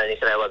on the ground and he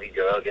said, "I love you,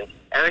 Joe Rogan."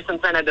 Ever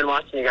since then, I've been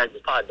watching you guys'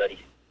 pod, buddy.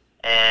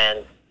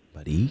 And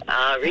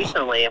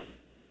recently,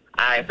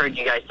 I heard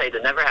you guys say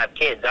to never have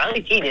kids. At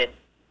least he did.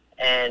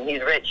 And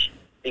he's rich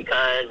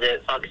because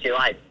it fucks your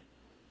life.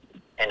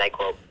 And I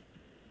quote.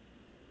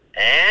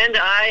 And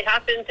I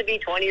happen to be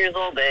 20 years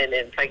old and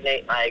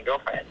impregnate my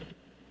girlfriend.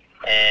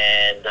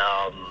 And,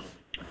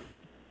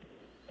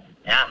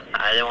 yeah,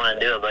 I didn't want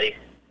to do it, buddy.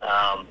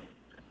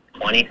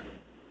 20.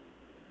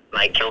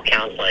 My kill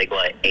count's like,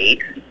 what,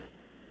 8?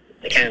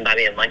 They came and bought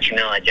me a munchie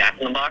meal at Jack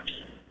in the Box.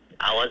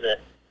 I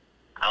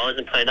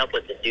wasn't putting up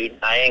with it, dude.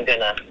 I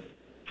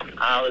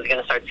was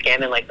gonna start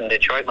scamming like some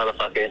Detroit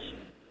motherfuckers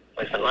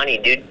with some money,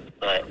 dude.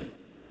 But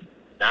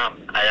no,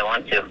 I don't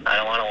want to. I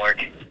don't want to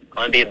work. I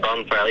want to be a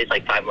bum for at least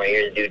like 5 more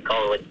years, dude.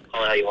 Call it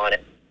how you want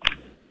it.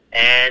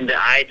 And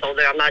I told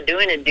her I'm not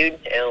doing it, dude.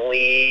 And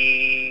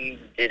we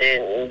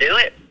didn't do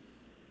it.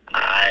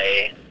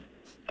 I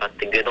got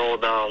the good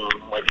old,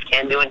 what you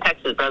can do in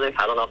Texas, brother.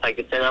 I don't know if I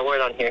could say that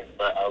word on here,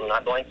 but I'm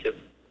not going to.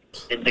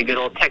 Did the good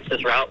old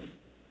Texas route,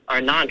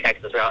 or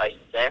non-Texas route, I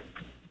should say.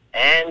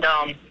 And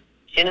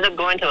she ended up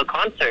going to a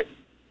concert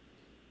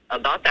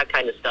about that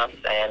kind of stuff.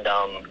 And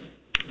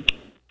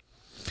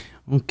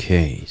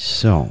okay,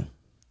 so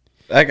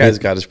that guy's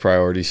got his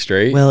priorities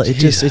straight. well, it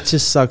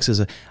just sucks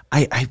as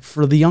I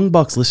for the young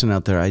bucks listening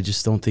out there. I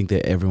just don't think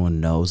that everyone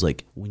knows.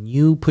 Like when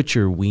you put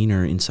your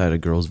wiener inside a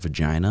girl's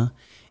vagina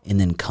and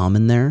then come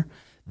in there,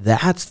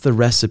 that's the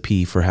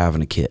recipe for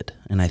having a kid.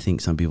 And I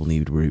think some people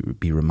need to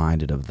be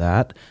reminded of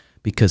that,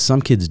 because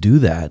some kids do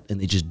that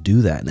and they just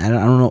do that. And I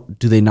don't know,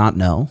 do they not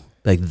know?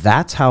 Like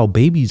that's how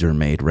babies are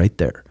made right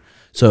there.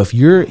 So if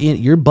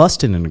you're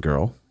busting in a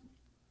girl,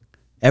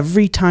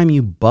 every time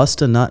you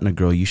bust a nut in a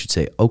girl, you should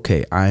say,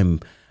 okay, I'm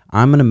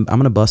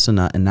gonna bust a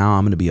nut and now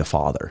I'm gonna be a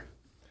father.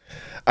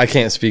 I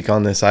can't speak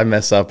on this. I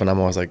mess up and I'm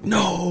always like,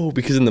 no,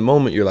 because in the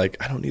moment you're like,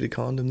 I don't need a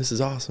condom. This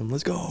is awesome.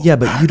 Let's go. Yeah,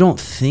 but you don't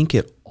think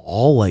it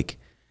all like,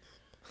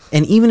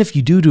 and even if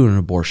you do an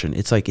abortion,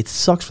 it's like, it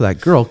sucks for that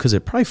girl because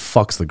it probably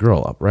fucks the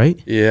girl up,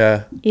 right?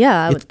 Yeah.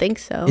 Yeah, I would think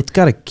so. It's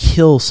got to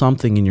kill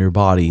something in your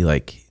body.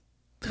 Like,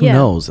 who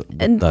knows what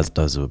that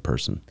does to a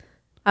person?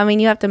 I mean,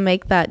 you have to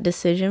make that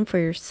decision for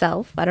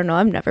yourself. I don't know.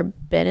 I've never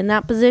been in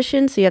that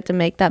position, so you have to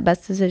make that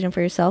best decision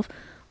for yourself.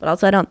 But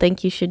also, I don't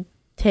think you should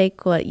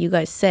take what you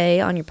guys say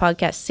on your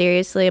podcast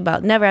seriously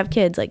about never have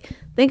kids. Like,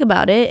 think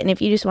about it. And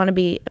if you just want to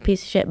be a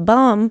piece of shit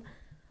bum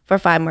for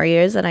 5 more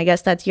years, then I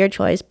guess that's your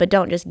choice. But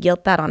don't just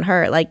guilt that on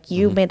her. Like,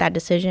 you made that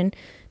decision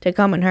to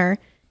come on her.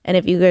 And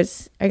if you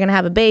guys are going to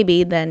have a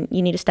baby, then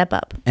you need to step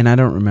up. And I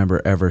don't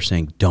remember ever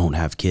saying don't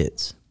have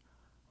kids.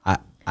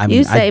 I mean,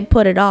 you say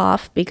put it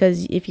off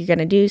because if you're going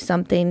to do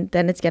something,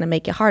 then it's going to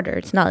make it harder.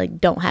 It's not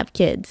like don't have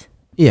kids.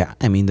 Yeah,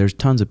 I mean, there's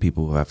tons of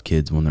people who have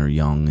kids when they're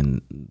young,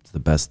 and it's the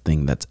best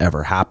thing that's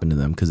ever happened to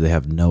them because they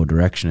have no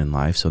direction in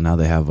life. So now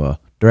they have a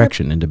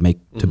direction and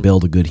to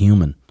build a good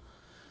human.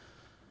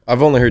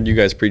 I've only heard you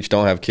guys preach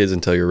don't have kids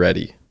until you're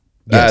ready.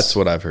 That's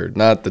what I've heard.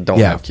 Not that don't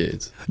have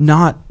kids.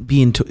 Not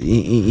being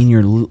in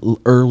your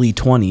early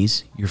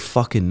 20s, you're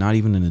fucking not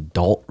even an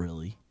adult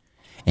really,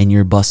 and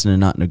you're busting a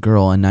nut in a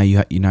girl, and now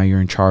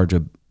you're in charge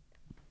of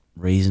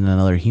raising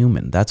another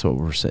human. That's what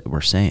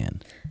we're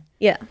saying.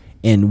 Yeah.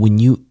 And when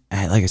you,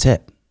 like I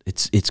said,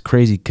 it's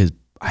crazy because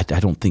I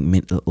don't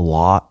think a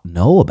lot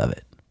know about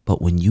it.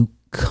 But when you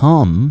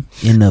come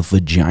in a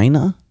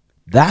vagina,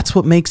 that's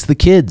what makes the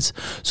kids.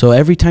 So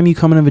every time you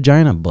come in a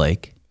vagina,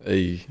 Blake,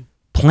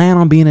 plan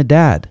on being a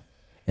dad.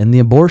 And the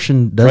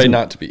abortion doesn't. Pray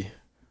not to be.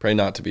 Pray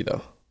not to be,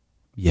 though.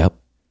 Yep.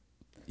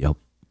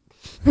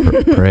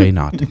 Pray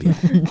not to be.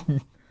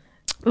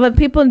 But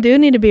people do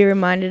need to be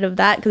reminded of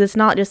that, because it's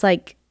not just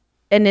like,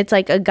 and it's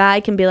like a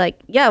guy can be like,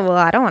 yeah, well,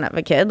 I don't want to have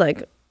a kid.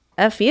 Like,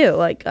 F you.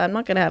 Like, I'm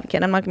not going to have a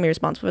kid. I'm not going to be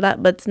responsible for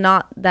that. But it's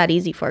not that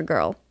easy for a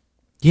girl.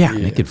 Yeah,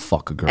 they could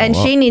fuck a girl and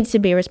up. She needs to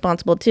be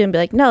responsible too and be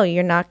like, no,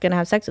 you're not going to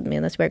have sex with me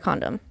unless we wear a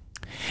condom.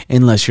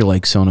 Unless you're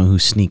like Sono, who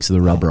sneaks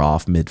the rubber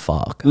off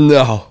mid-fuck.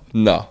 No.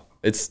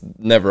 It's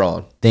never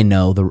on. They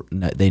know.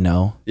 They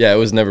know? Yeah, it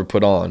was never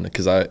put on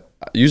because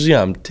usually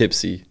I'm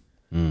tipsy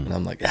and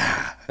I'm like,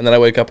 and then I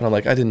wake up and I'm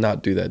like, I did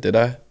not do that, did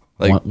I?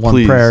 Like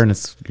one prayer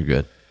and you're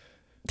good.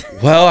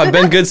 Well, I've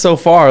been good so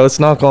far. Let's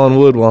knock on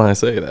wood while I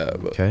say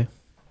that. But. Okay.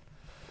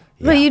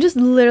 Yeah. But you just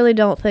literally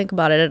don't think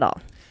about it at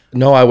all.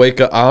 No, I wake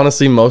up.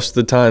 Honestly, most of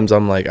the times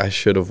I'm like, I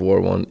should have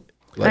wore one.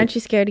 Like, aren't you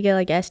scared to get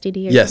like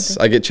STD or yes,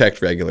 something? I get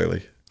checked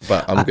regularly,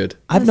 but I'm good.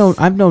 I've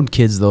known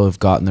kids though have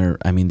gotten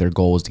their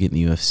goal was to get in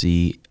the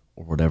UFC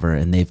or whatever,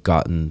 and they've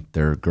gotten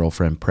their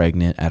girlfriend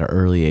pregnant at an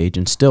early age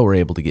and still were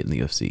able to get in the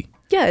UFC.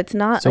 Yeah, it's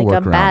not like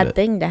a bad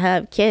thing to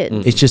have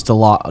kids. It's just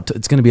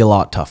it's going to be a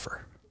lot tougher.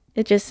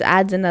 It just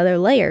adds another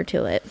layer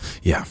to it.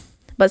 Yeah.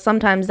 But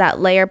sometimes that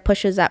layer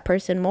pushes that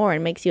person more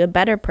and makes you a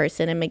better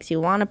person and makes you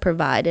want to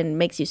provide and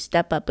makes you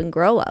step up and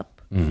grow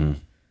up. Mm-hmm.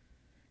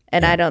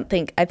 And I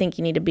think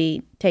you need to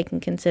be taking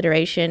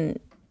consideration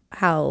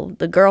how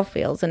the girl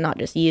feels and not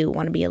just you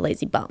want to be a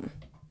lazy bum.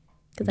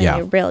 Because then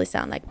you really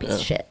sound like a piece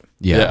of shit.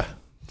 Yeah,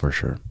 for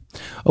sure.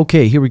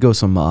 Okay, here we go.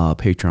 Some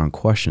Patreon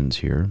questions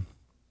here.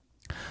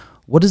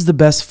 What is the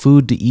best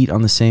food to eat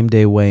on the same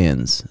day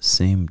weigh-ins?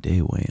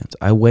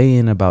 I weigh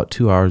in about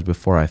 2 hours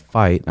before I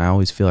fight, and I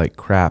always feel like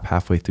crap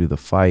halfway through the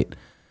fight.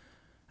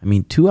 I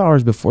mean, 2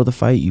 hours before the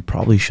fight, you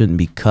probably shouldn't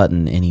be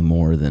cutting any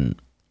more than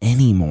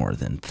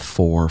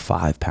 4 or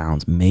 5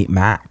 pounds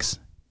max.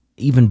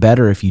 Even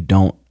better if you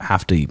don't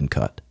have to even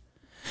cut.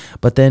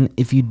 But then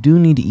if you do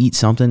need to eat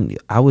something,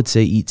 I would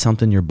say eat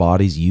something your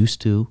body's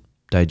used to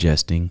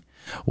digesting.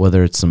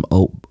 whether it's some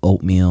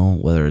oatmeal,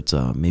 whether it's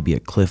maybe a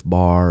Cliff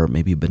Bar, or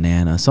maybe a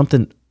banana,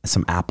 something,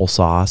 some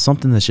applesauce,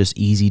 something that's just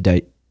easy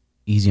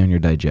on your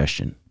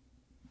digestion.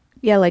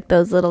 Yeah, like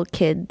those little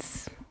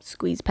kids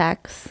squeeze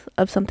packs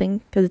of something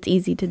because it's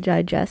easy to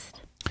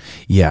digest.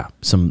 Yeah,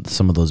 some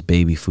of those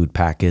baby food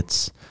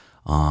packets.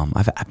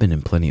 I've been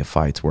in plenty of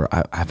fights where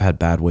I've had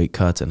bad weight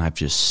cuts and I've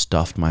just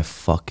stuffed my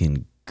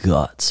fucking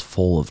guts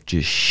full of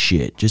just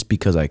shit just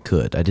because I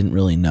could. I didn't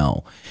really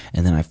know.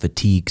 And then I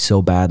fatigued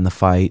so bad in the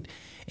fight,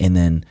 and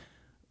then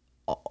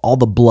all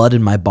the blood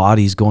in my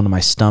body is going to my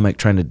stomach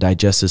trying to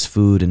digest this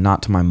food and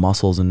not to my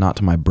muscles and not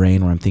to my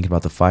brain where I'm thinking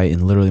about the fight,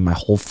 and literally my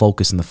whole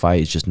focus in the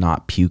fight is just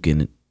not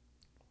puking.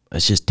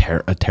 It's just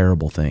a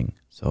terrible thing.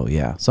 So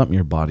yeah, something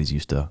your body's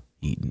used to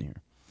eating here.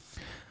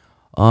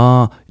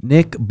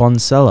 Nick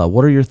Bonsella,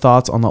 what are your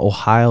thoughts on the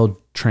Ohio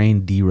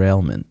train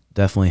derailment?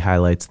 Definitely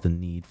highlights the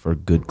need for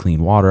good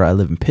clean water. I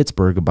live in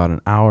Pittsburgh, about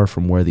an hour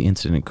from where the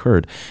incident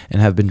occurred,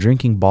 and have been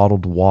drinking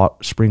bottled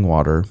spring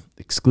water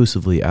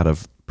exclusively out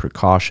of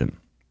precaution.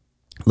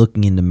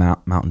 Looking into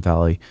Mountain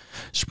Valley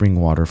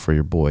spring water for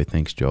your boy.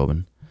 Thanks,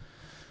 Jobin.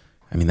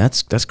 I mean,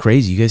 that's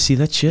crazy. You guys see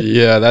that shit?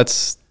 Yeah,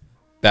 that's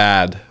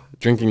bad.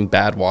 Drinking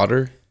bad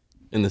water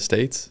in the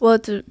States.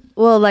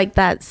 Well, like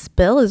that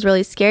spill is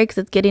really scary because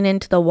it's getting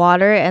into the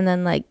water, and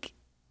then like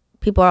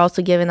people are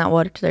also giving that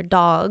water to their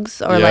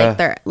dogs or like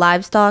their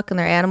livestock and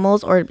their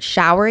animals, or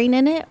showering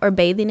in it or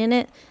bathing in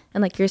it,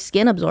 and like your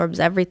skin absorbs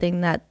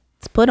everything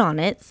that's put on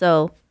it.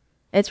 So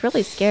it's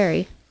really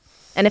scary.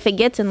 And if it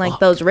gets in like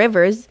those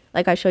rivers,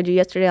 like I showed you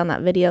yesterday on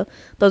that video,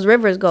 those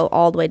rivers go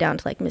all the way down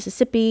to like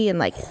Mississippi and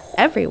like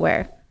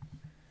everywhere.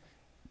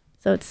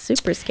 So it's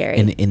super scary.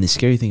 And the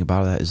scary thing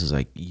about that is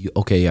like,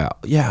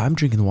 I'm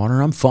drinking the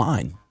water, I'm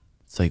fine.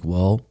 It's like,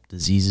 well,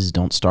 diseases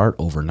don't start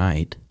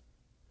overnight.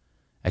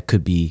 It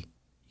could be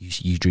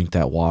you drink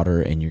that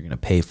water and you're going to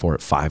pay for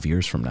it 5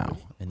 years from now.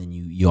 And then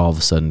you all of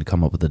a sudden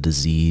come up with a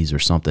disease or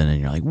something, and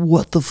you're like,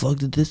 what the fuck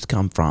did this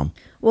come from?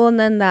 Well, and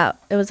then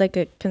it was like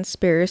a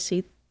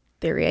conspiracy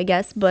theory, I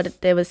guess, but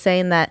it was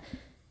saying that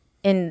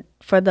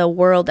for the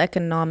World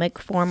Economic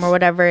Forum or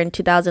whatever in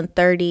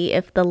 2030,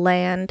 if the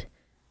land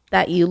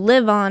that you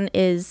live on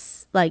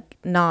is like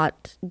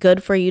not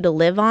good for you to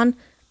live on,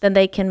 then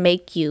they can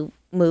make you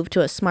move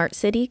to a smart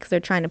city, because they're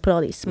trying to put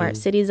all these smart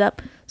cities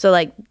up. So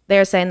like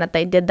they're saying that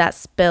they did that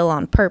spill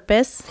on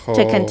purpose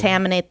to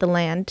contaminate the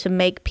land to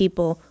make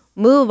people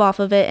move off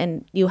of it,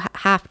 and you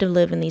have to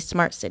live in these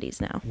smart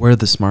cities now. Where are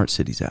the smart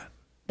cities at?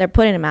 They're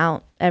putting them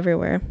out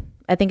everywhere.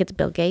 I think it's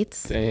Bill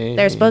Gates. Dang.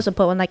 They're supposed to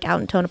put one like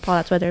out in Tonopah.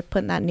 That's why they're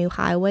putting that new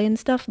highway and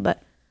stuff.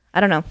 But I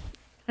don't know.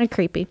 Kind of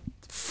creepy.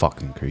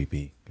 Fucking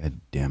creepy.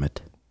 God damn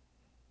it.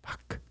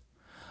 Fuck.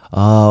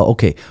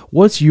 Okay.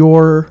 What's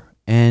your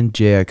and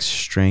Jx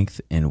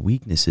strength and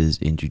weaknesses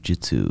in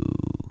jiu-jitsu?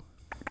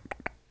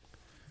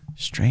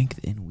 Strength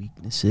and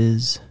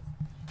weaknesses.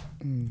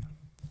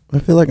 I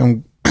feel like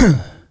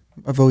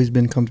I've always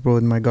been comfortable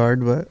with my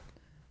guard, but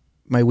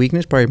my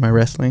weakness probably my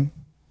wrestling.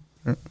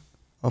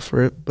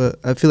 Offer it, but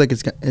I feel like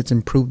it's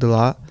improved a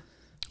lot.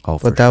 Oh,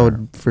 but that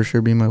would for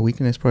sure be my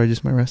weakness, probably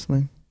just my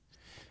wrestling.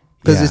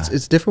 Because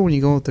it's different when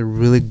you go with a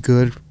really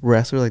good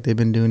wrestler, like they've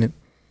been doing it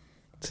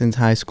since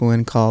high school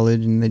and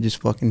college, and they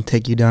just fucking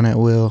take you down at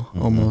will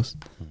almost.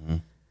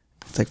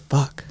 It's like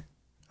fuck.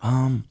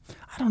 I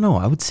don't know.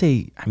 I would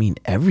say,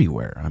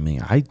 everywhere.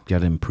 I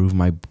gotta improve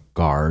my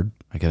guard.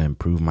 I gotta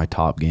improve my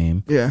top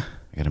game. Yeah.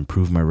 I gotta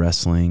improve my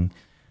wrestling.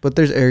 But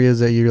there's areas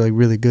that you're like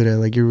really good at.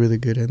 Like you're really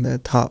good in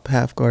that top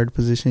half guard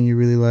position. You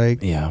really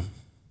like. Yeah.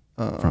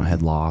 Front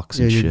headlocks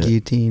and your shit.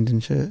 guillotines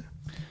and shit.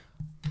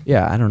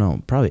 Yeah, I don't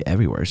know. Probably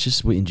everywhere. It's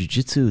just in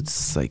jiu-jitsu,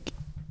 it's like,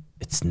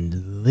 it's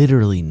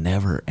literally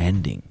never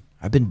ending.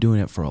 I've been doing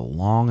it for a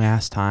long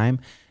ass time,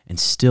 and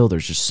still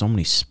there's just so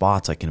many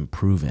spots I can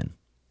improve in.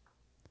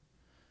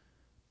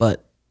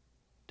 But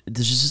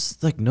there's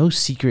just like no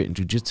secret in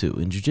jiu-jitsu.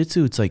 In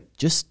jiu-jitsu, it's like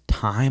just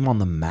time on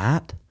the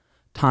mat.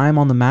 Time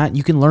on the mat.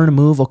 You can learn a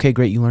move. Okay,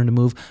 great, you learned a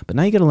move, but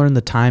now you got to learn the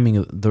timing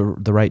of the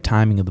right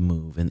timing of the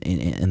move, and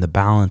the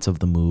balance of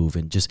the move,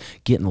 and just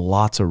getting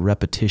lots of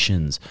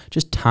repetitions.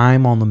 Just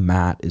time on the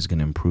mat is going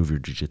to improve your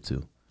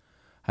jiu-jitsu.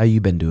 How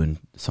you been doing,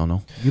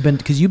 Sono? You've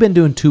been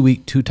doing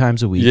 2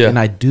 times a week, and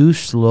I do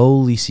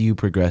slowly see you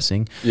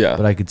progressing. Yeah,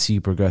 but I could see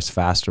you progress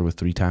faster with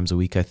 3 times a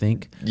week, I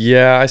think.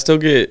 Yeah, I still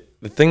get.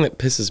 The thing that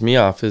pisses me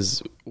off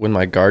is when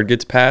my guard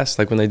gets passed,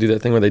 like when they do that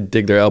thing where they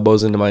dig their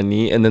elbows into my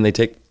knee and then they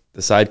take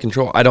the side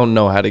control. I don't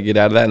know how to get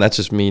out of that, and that's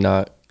just me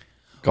not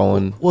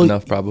going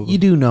enough, probably. You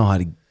do know how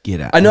to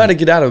get out. I know how to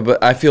get out of it,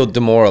 but I feel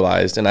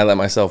demoralized, and I let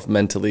myself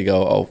mentally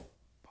go, oh,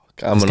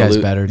 fuck, I'm going to lose.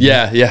 Better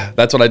yeah.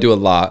 That's what I do a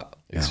lot.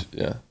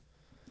 Yeah.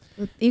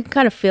 You can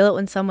kind of feel it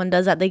when someone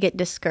does that. They get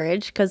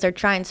discouraged because they're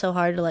trying so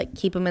hard to like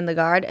keep them in the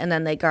guard, and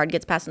then the guard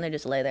gets past and they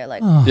just lay there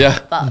like,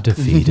 fuck. I'm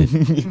defeated.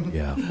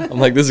 Yeah. I'm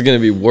like, this is going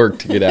to be work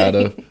to get out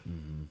of.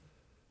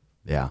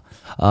 Yeah.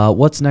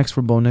 What's next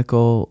for Bo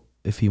Nickel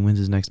if he wins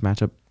his next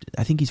matchup?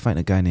 I think he's fighting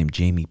a guy named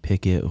Jamie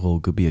Pickett, who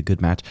could be a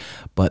good match,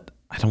 but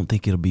I don't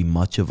think it'll be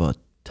much of a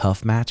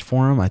tough match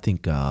for him. I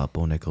think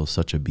Bo Nickel is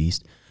such a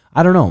beast.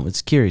 I don't know.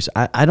 It's curious.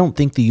 I don't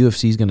think the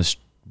UFC is going to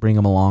bring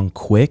him along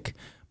quick,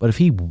 but if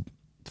he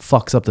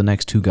fucks up the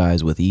next two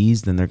guys with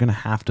ease, then they're going to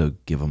have to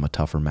give him a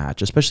tougher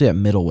match, especially at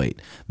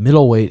middleweight.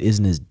 Middleweight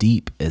isn't as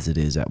deep as it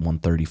is at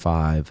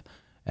 135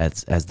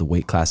 as the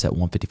weight class at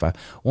 155.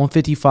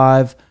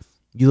 155,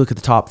 you look at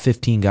the top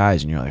 15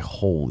 guys and you're like,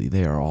 holy,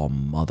 they are all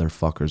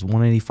motherfuckers.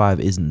 185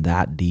 isn't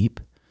that deep.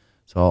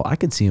 So I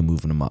could see him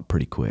moving him up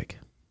pretty quick.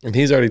 And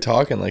he's already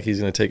talking like he's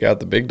going to take out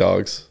the big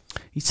dogs.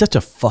 He's such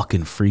a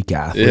fucking freak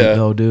athlete,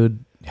 though,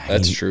 dude.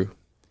 That's true.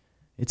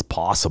 It's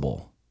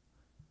possible.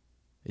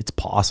 It's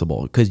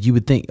possible because you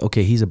would think,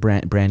 okay, he's a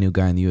brand new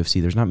guy in the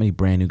UFC. There's not many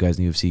brand new guys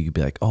in the UFC. You could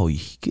be like, oh,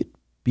 he could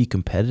be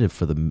competitive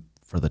for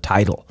the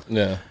title.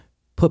 Yeah.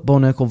 Put Bo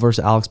Nickel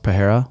versus Alex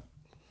Pereira.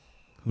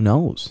 Who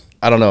knows?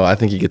 I don't know. I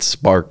think he gets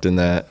sparked in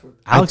that.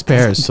 Alex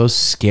Pereira is so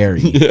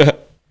scary. Yeah.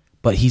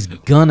 But he's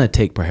gonna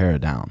take Pereira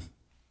down.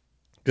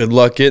 Good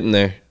luck getting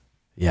there.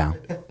 Yeah.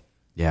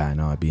 Yeah, I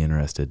know. I'd be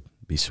interested.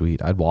 Be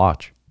sweet. I'd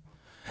watch.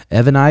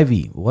 Evan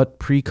Ivey, what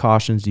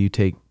precautions do you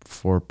take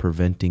for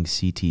preventing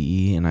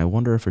CTE? And I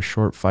wonder if a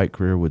short fight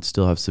career would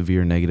still have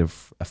severe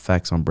negative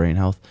effects on brain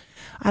health.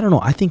 I don't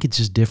know. I think it's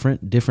just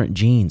different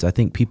genes. I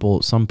think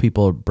some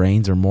people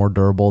brains are more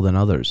durable than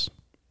others.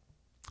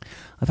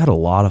 I've had a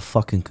lot of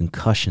fucking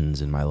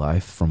concussions in my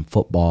life from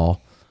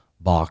football,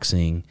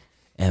 boxing,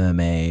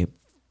 MMA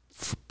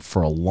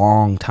for a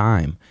long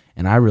time.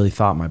 And I really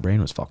thought my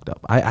brain was fucked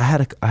up. I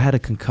had a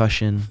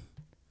concussion,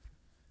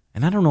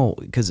 and I don't know,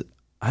 because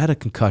I had a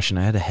concussion,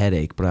 I had a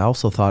headache, but I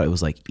also thought it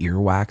was like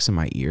earwax in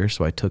my ear,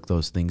 so I took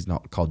those things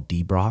called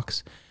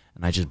D-Brox,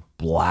 and I just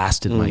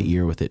blasted my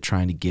ear with it,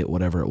 trying to get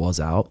whatever it was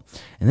out.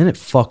 And then it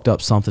fucked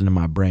up something in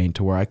my brain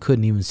to where I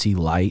couldn't even see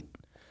light.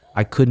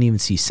 I couldn't even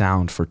see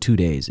sound for 2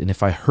 days. And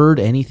if I heard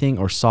anything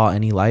or saw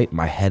any light,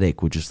 my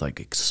headache would just like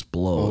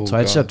explode. So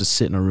I just have to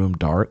sit in a room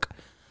dark.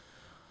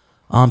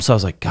 So I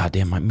was like, God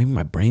damn, maybe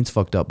my brain's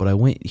fucked up. But I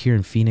went here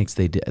in Phoenix,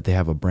 they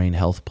have a brain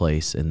health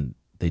place, and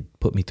they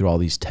put me through all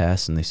these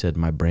tests, and they said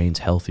my brain's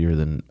healthier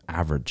than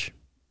average.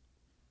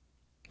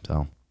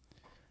 So,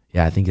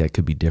 yeah, I think that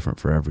could be different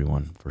for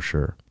everyone, for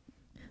sure.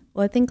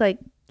 Well, I think, like,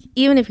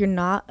 even if you're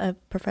not a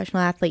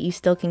professional athlete, you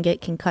still can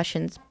get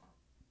concussions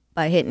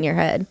by hitting your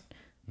head.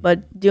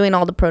 But doing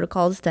all the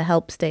protocols to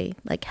help stay,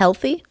 like,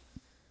 healthy,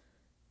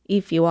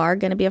 if you are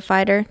going to be a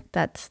fighter,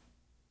 that's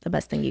the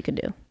best thing you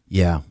could do.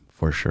 Yeah,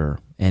 for sure.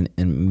 And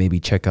maybe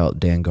check out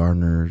Dan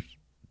Gardner's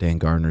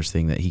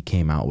thing that he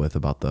came out with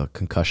about the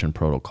concussion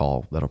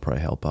protocol. That'll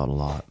probably help out a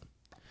lot.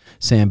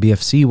 Sam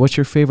BFC, what's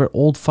your favorite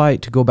old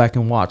fight to go back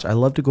and watch? I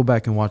love to go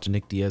back and watch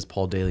Nick Diaz,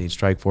 Paul Daly, and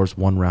Strikeforce,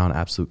 1 round,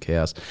 absolute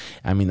chaos.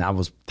 I mean,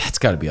 that's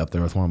got to be up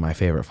there with one of my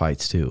favorite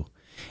fights too.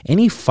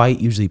 Any fight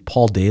usually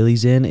Paul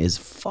Daly's in is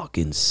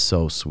fucking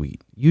so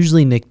sweet.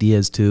 Usually Nick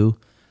Diaz too.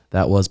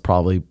 That was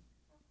probably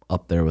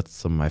up there with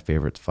some of my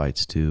favorite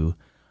fights too.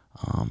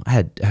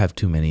 I have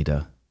too many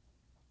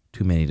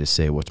to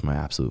say what's my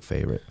absolute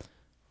favorite.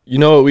 You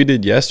know what we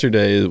did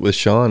yesterday with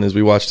Sean is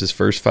we watched his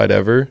first fight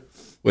ever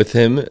with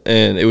him,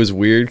 and it was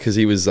weird because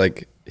he was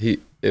like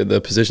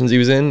the positions he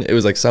was in, it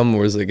was like some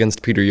was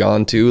against Peter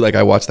Yan too. Like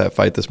I watched that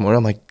fight this morning,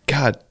 I'm like,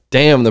 God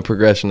damn, the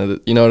progression of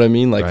it. You know what I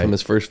mean? Like from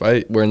his first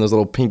fight, wearing those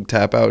little pink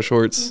tap out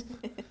shorts.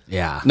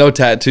 Yeah. No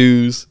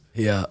tattoos.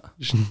 Yeah.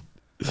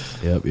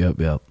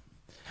 Yep.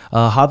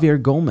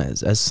 Javier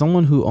Gomez, as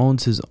someone who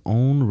owns his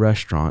own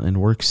restaurant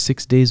and works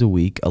 6 days a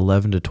week,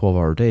 11 to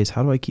 12-hour days,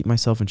 how do I keep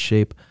myself in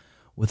shape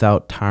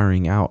without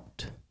tiring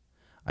out?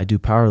 I do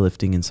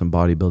powerlifting and some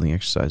bodybuilding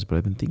exercise, but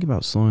I've been thinking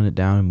about slowing it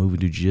down and moving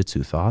to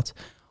jiu-jitsu. Thoughts?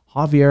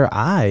 Javier,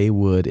 I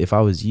would, if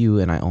I was you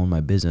and I own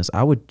my business,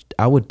 I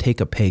would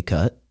take a pay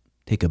cut,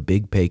 take a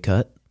big pay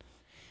cut,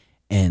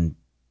 and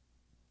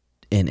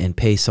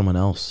pay someone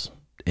else,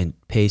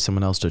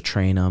 to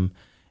train them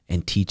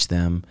and teach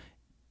them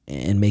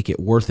and make it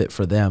worth it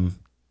for them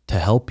to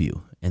help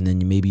you. And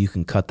then maybe you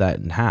can cut that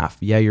in half.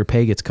 Yeah, your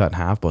pay gets cut in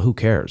half, but who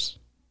cares?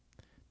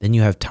 Then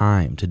you have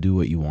time to do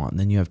what you want. And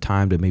then you have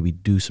time to maybe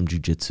do some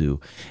jiu-jitsu.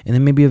 And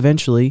then maybe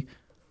eventually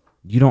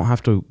you don't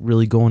have to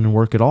really go in and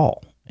work at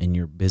all. And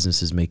your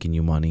business is making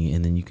you money.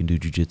 And then you can do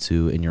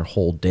jiu-jitsu. And your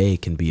whole day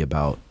can be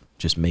about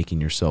just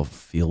making yourself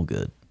feel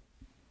good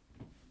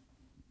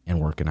and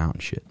working out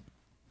and shit.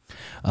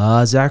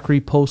 Zachary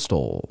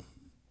Postal.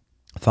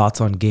 Thoughts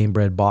on Game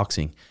Bred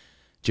Boxing.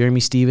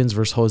 Jeremy Stevens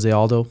versus Jose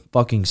Aldo.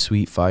 Fucking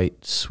sweet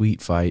fight.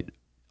 Sweet fight.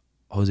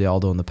 Jose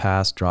Aldo in the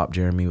past dropped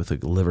Jeremy with a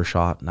liver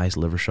shot. Nice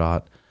liver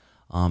shot.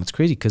 It's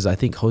crazy because I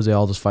think Jose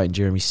Aldo's fighting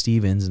Jeremy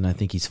Stevens, and I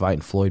think he's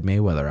fighting Floyd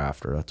Mayweather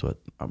after. That's what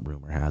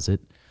rumor has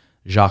it.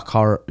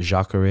 Jacare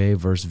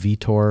versus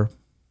Vitor.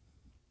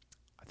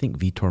 I think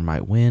Vitor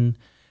might win.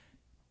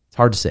 It's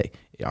hard to say.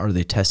 Are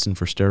they testing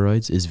for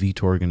steroids? Is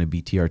Vitor going to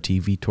be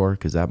TRT Vitor?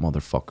 Because that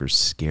motherfucker's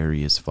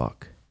scary as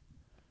fuck.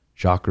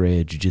 Jacare,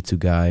 a jiu-jitsu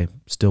guy,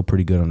 still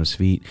pretty good on his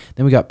feet.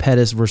 Then we got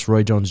Pettis versus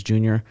Roy Jones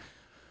Jr.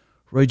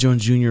 Roy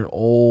Jones Jr.,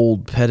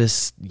 old,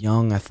 Pettis,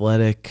 young,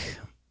 athletic.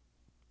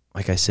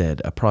 Like I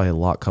said, probably a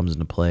lot comes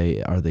into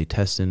play. Are they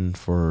testing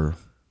for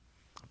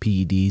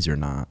PEDs or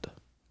not?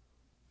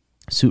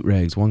 Suit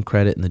Regs, 1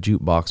 credit in the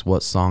jukebox.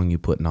 What song you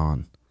putting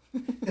on?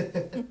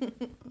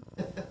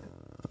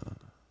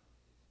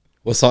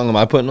 What song am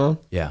I putting on?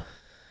 Yeah.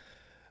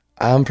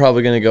 I'm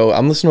probably going to go.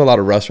 I'm listening to a lot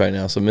of Russ right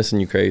now, so Missing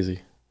You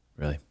Crazy.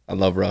 Really? I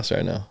love Russ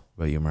right now.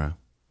 What about you, Mariah?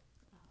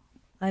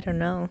 I don't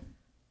know.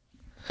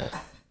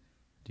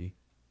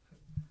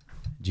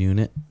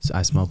 G-Unit?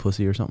 I Smell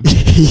Pussy or something?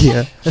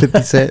 Yeah.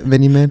 50 Cent,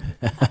 Mini Man.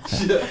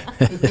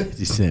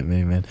 50 Cent,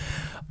 Mini Man.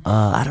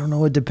 I don't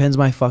know. It depends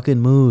my fucking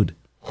mood.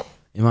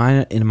 Am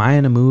I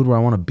in a mood where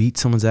I want to beat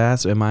someone's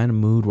ass? Or am I in a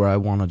mood where I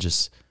want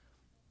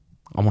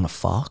to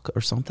fuck or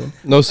something?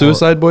 No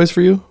Suicide Boys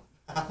for you?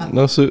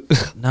 No suit.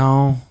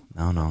 No.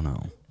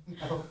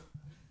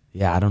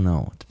 Yeah, I don't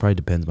know. It probably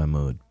depends my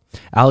mood.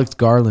 Alex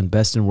Garland,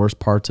 best and worst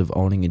parts of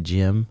owning a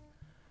gym.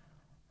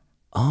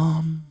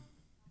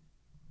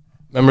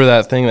 Remember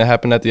that thing that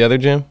happened at the other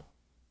gym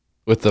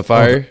with the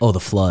fire? The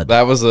flood.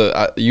 That was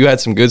you had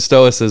some good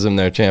stoicism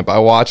there, champ. I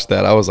watched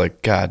that. I was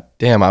like, God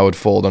damn, I would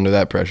fold under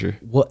that pressure.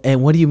 What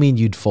do you mean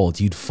you'd fold?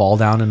 You'd fall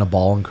down in a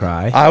ball and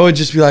cry? I would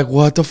just be like,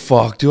 what the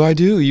fuck do I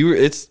do?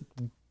 It's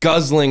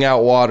guzzling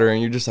out water,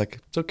 and you're just like,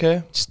 it's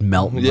okay. Just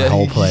melting the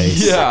whole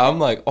place. Yeah, I'm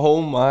like,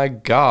 oh my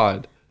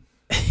God.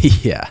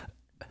 Yeah.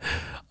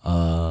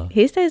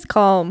 He stays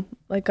calm,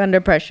 like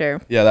under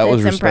pressure. Yeah, that was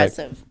It's respect.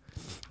 impressive.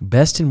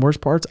 Best and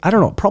worst parts? I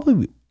don't know.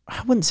 Probably,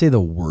 I wouldn't say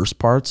the worst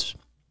parts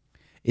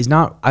is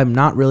I'm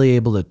not really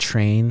able to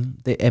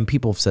train. And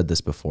people have said this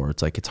before.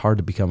 It's like, it's hard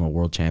to become a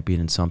world champion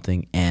in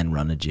something and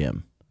run a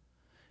gym.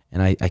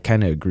 And I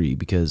kind of agree,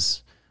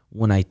 because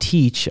when I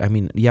teach, I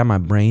mean, yeah, my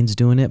brain's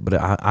doing it, but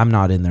I'm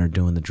not in there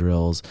doing the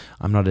drills.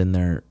 I'm not in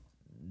there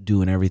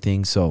doing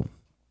everything. So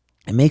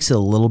it makes it a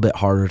little bit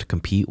harder to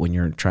compete when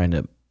you're trying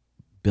to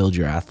build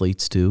your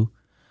athletes too.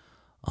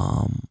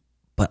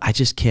 But I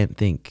just can't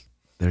think.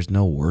 There's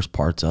no worst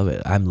parts of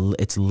it.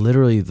 It's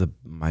literally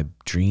my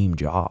dream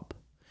job.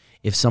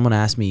 If someone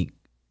asked me,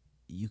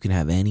 you can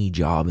have any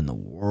job in the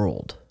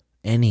world,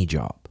 any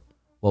job,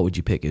 what would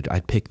you pick?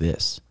 I'd pick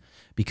this,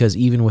 because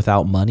even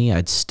without money,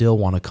 I'd still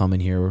want to come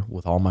in here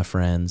with all my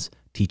friends,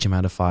 teach them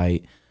how to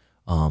fight,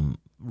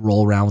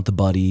 roll around with the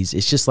buddies.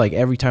 It's just like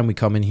every time we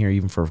come in here,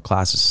 even for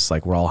classes, it's just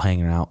like we're all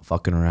hanging out,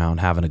 fucking around,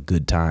 having a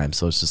good time.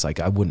 So it's just like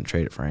I wouldn't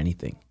trade it for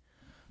anything.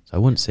 I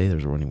wouldn't say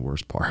there's any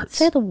worst parts. I'd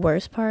say the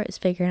worst part is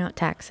figuring out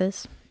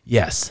taxes.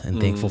 Yes, and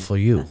thankful for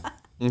you.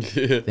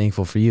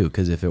 Thankful for you,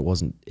 because if it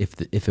wasn't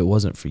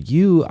for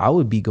you, I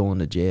would be going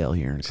to jail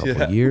here in a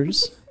couple of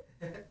years,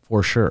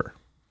 for sure.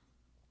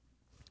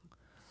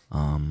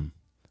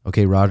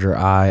 Okay, Roger,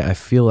 I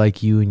feel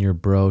like you and your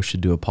bro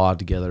should do a pod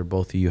together.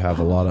 Both of you have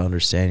a lot of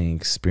understanding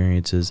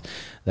experiences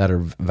that are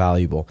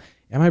valuable.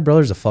 And my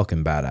brother's a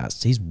fucking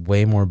badass. He's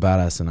way more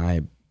badass than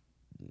I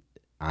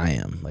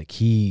am. Like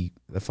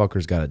the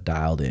fucker's got it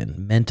dialed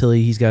in.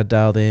 Mentally, he's got it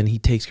dialed in. He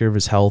takes care of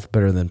his health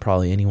better than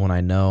probably anyone I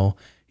know.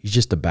 He's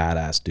just a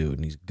badass dude,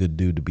 and he's a good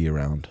dude to be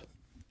around.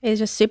 He's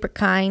just super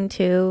kind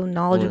too,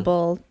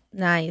 knowledgeable,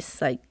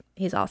 nice. Like,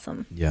 he's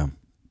awesome. Yeah.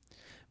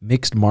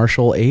 Mixed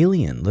martial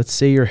alien. Let's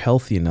say you're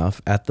healthy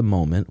enough at the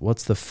moment.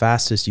 What's the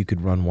fastest you could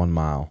run 1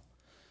 mile?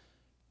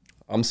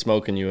 I'm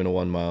smoking you in a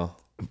 1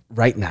 mile.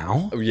 Right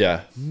now?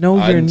 Yeah.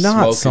 No, you're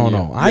not,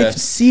 Sono. I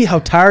see how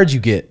tired you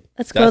get.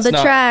 Let's go to the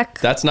track.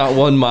 That's not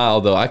 1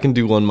 mile, though. I can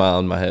do 1 mile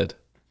in my head.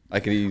 I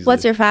can easily.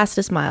 What's your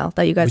fastest mile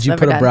that you guys Would you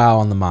have ever put a done? brow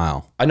on the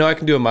mile? I know I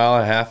can do a mile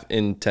and a half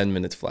in 10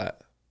 minutes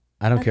flat.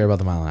 I don't care about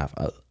the mile and a half.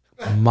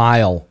 A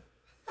mile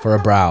for a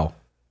brow.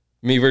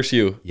 Me versus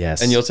you.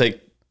 Yes. And you'll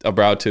take a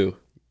brow too.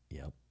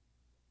 Yep.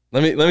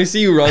 Let me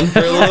see you run for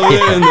a little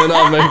bit, and then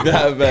I'll make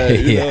that bet.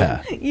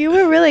 Yeah. You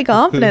were really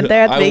confident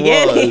there at the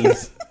beginning.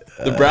 Was.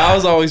 The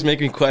brows always make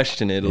me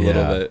question it a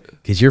little bit.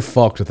 Because you're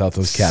fucked without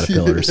those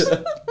caterpillars.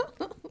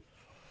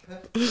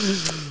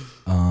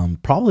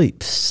 Probably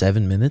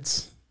 7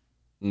 minutes.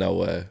 No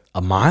way.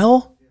 A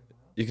mile?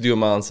 You could do a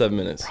mile in 7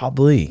 minutes.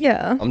 Probably.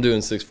 Yeah. I'm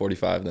doing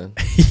 6:45 then.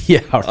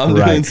 Yeah, I'm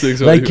right. doing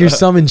 6:45. Like you're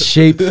some in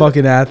shape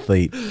fucking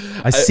athlete.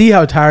 I see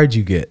how tired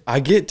you get. I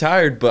get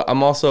tired, but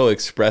I'm also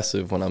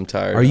expressive when I'm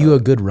tired. Are you a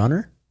good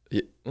runner?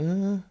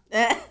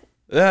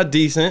 Yeah,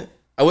 decent.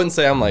 I wouldn't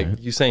say I'm like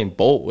Usain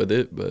Bolt with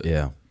it, but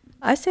Yeah.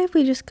 I say if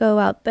we just go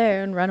out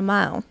there and run a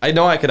mile. I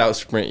know I could out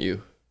sprint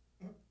you.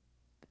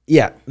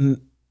 Yeah.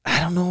 I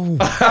don't know.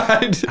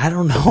 I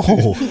don't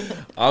know.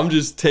 I'm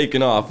just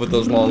taking off with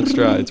those long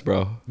strides,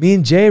 bro. Me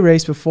and Jay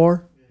raced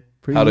before.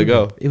 How'd it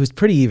go? It was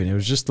pretty even. It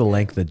was just the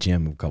length of the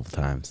gym a couple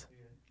times.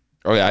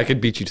 Oh yeah, I could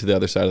beat you to the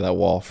other side of that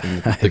wall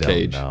from the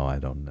cage. I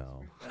don't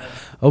know.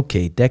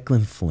 Okay,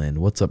 Declan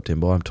Flynn. What's up,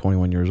 Timbo? I'm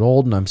 21 years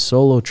old, and I'm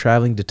solo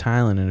traveling to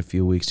Thailand in a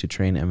few weeks to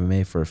train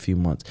MMA for a few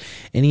months.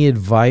 Any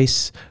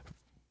advice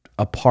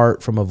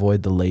apart from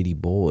avoid the lady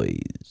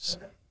boys?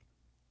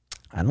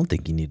 I don't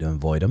think you need to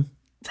avoid them.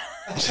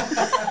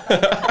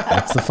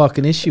 That's the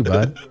fucking issue,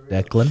 bud.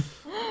 Declan.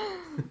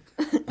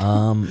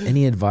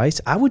 Any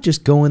advice? I would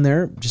just go in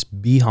there, just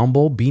be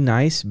humble, be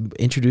nice,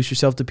 introduce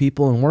yourself to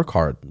people, and work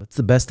hard. That's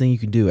the best thing you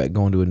can do at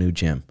going to a new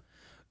gym.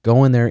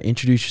 Go in there,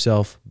 introduce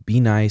yourself, be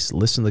nice,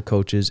 listen to the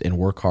coaches, and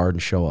work hard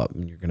and show up,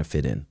 and you're going to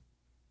fit in.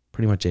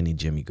 Pretty much any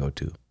gym you go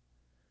to.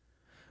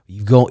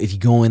 If you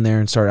go in there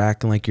and start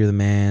acting like you're the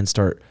man,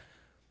 start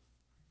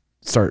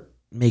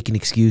making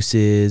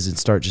excuses and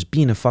start just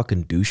being a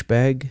fucking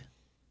douchebag.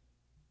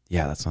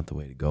 Yeah, that's not the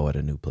way to go at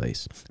a new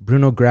place.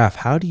 Bruno Graff,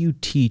 how do you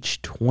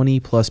teach 20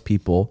 plus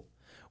people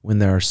when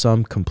there are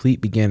some complete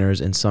beginners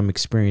and some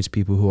experienced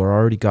people who are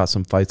already got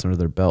some fights under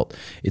their belt?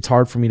 It's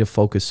hard for me to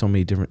focus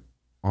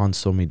on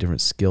so many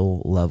different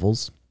skill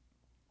levels.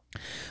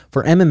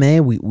 For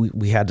MMA,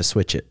 we had to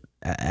switch it.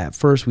 At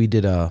first, we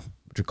did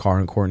Jakar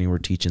and Courtney were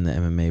teaching the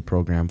MMA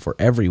program for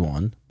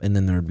everyone, and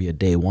then there'd be a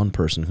day one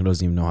person who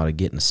doesn't even know how to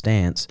get in a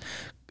stance,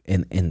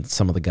 and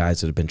some of the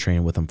guys that have been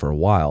training with them for a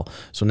while.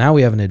 So now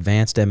we have an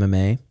advanced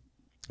MMA,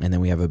 and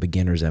then we have a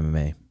beginner's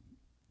MMA.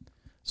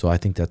 So I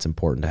think that's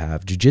important to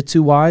have.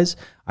 Jiu-jitsu wise,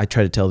 I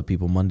try to tell the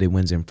people Monday,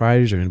 Wednesday, and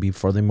Fridays are going to be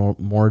for the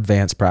more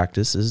advanced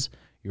practices.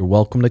 You're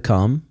welcome to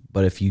come,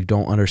 but if you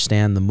don't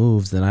understand the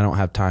moves, then I don't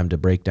have time to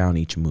break down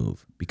each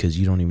move because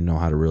you don't even know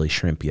how to really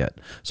shrimp yet.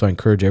 So I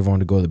encourage everyone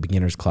to go to the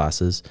beginners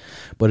classes,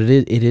 but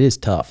it is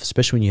tough,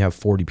 especially when you have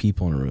 40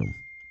 people in a room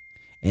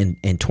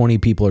and 20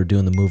 people are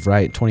doing the move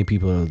right, 20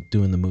 people are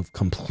doing the move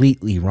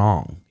completely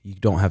wrong. You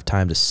don't have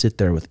time to sit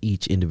there with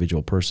each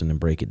individual person and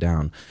break it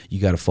down.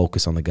 You got to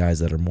focus on the guys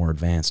that are more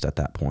advanced at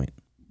that point.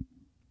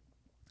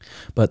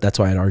 But that's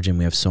why at our gym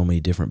we have so many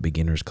different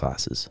beginners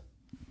classes.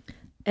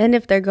 And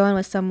if they're going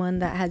with someone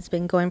that has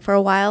been going for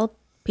a while,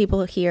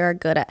 people here are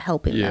good at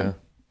helping them.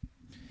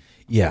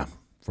 Yeah,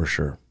 for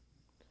sure.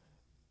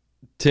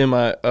 Tim,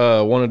 I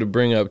wanted to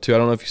bring up too, I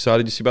don't know if you saw,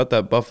 did you see about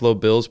that Buffalo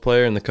Bills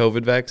player and the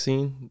COVID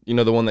vaccine? You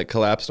know, the one that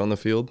collapsed on the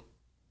field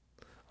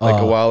like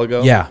a while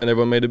ago? Yeah. And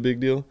everyone made a big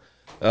deal.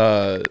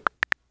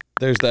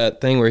 There's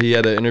that thing where he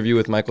had an interview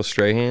with Michael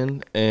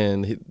Strahan,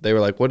 and they were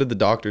like, what did the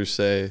doctors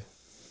say,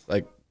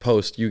 like,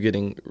 post you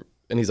getting,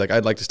 and he's like,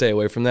 I'd like to stay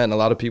away from that. And a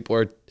lot of people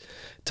are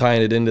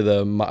tying it into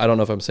I don't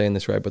know if I'm saying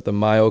this right, but the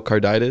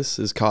myocarditis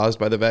is caused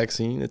by the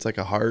vaccine. It's like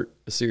a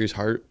serious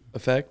heart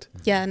effect.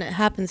 Yeah, and it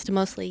happens to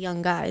mostly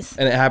young guys.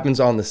 And it happens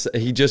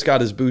he just got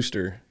his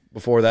booster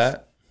before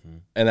that.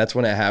 And that's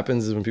when it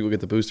happens, is when people get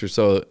the booster.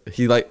 So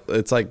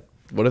it's like,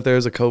 what if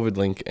there's a COVID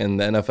link and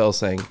the NFL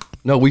saying,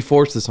 no, we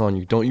forced this on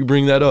you. Don't you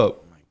bring that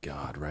up. Oh my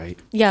God, right?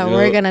 Yeah,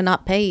 we're going to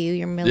not pay you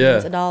your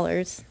millions of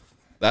dollars.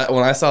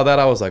 When I saw that,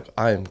 I was like,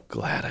 I am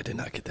glad I did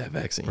not get that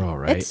vaccine. Bro,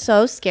 right? It's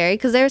so scary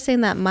because they were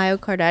saying that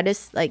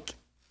myocarditis, like,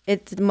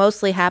 it's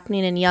mostly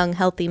happening in young,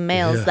 healthy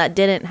males that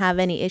didn't have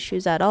any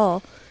issues at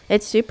all.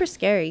 It's super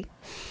scary.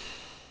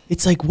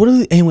 It's like, what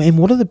do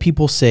the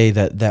people say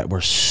that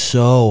were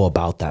so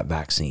about that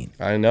vaccine?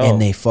 I know.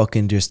 And they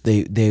fucking just,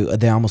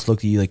 they almost look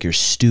at you like you're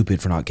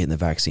stupid for not getting the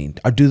vaccine.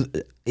 Or do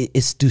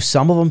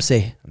some of them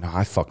say, no,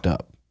 I fucked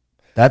up.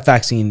 That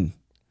vaccine,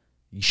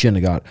 you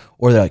shouldn't have got it.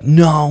 Or they're like,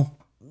 no.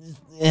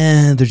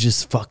 And they're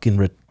just fucking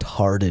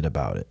retarded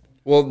about it.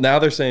 Well, now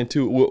they're saying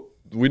too,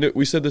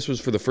 we said this was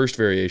for the first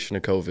variation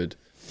of COVID.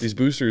 These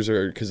boosters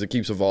are because it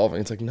keeps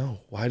evolving. It's like, no,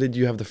 why did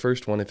you have the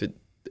first one if it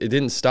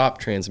didn't stop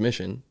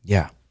transmission?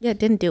 Yeah. Yeah, it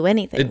didn't do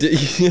anything.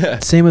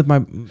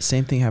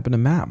 Same thing happened to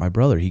Matt, my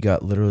brother. He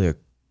got literally a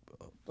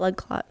blood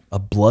clot. A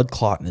blood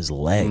clot in his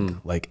leg,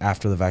 like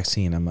after the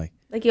vaccine. I'm like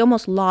he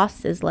almost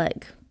lost his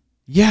leg.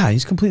 Yeah,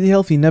 he's completely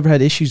healthy. He never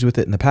had issues with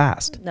it in the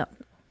past. No.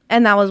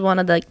 And that was one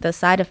of the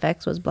side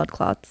effects was blood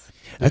clots.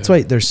 That's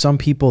why there's some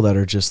people that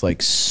are just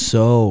like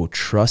so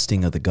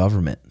trusting of the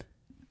government.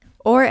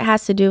 Or it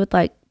has to do with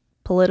like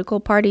political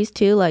parties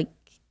too, like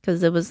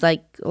because it was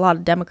like a lot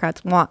of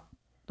Democrats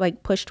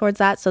push towards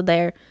that, so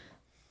they're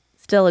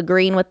still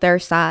agreeing with their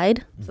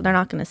side, so they're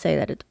not going to say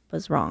that it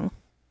was wrong.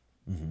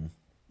 Mm-hmm.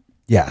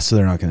 Yeah, so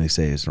they're not going to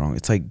say it's wrong.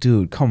 It's like,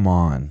 dude, come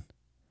on,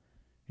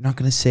 you're not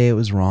going to say it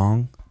was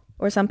wrong.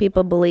 Or some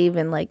people believe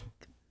in like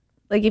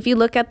if you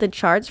look at the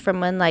charts from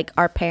when like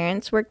our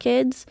parents were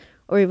kids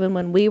or even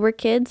when we were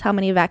kids, how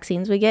many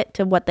vaccines we get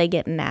to what they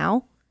get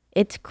now,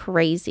 it's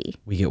crazy.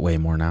 We get way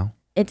more now.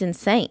 It's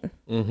insane.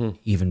 Mm-hmm.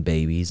 Even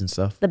babies and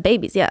stuff. The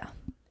babies, yeah.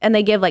 And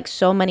they give like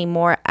so many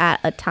more at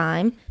a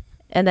time.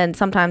 And then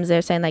sometimes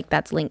they're saying like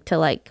that's linked to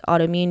like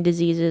autoimmune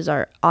diseases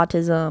or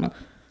autism.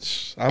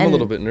 I'm a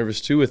little bit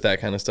nervous too with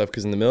that kind of stuff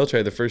because in the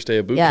military, the first day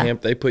of boot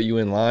camp, they put you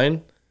in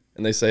line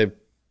and they say,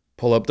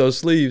 pull up those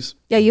sleeves.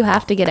 Yeah, you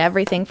have to get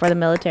everything for the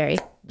military.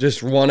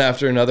 Just one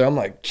after another. I'm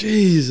like,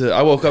 Jesus.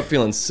 I woke up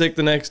feeling sick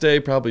the next day,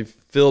 probably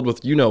filled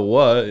with you know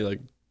what. Like,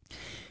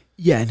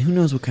 yeah, and who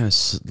knows what kind of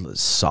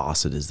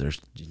sauce it is they're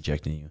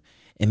injecting you.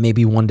 And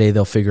maybe one day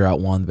they'll figure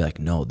out one, be like,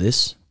 no,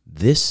 this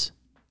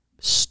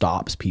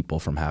stops people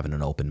from having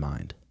an open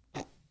mind.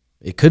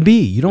 It could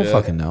be. You don't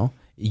fucking know.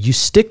 You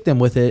stick them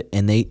with it,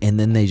 and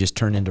then they just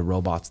turn into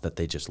robots that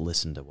they just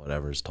listen to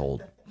whatever's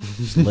told.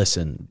 Just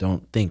listen.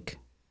 Don't think.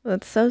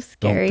 That's so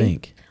scary. Don't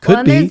think.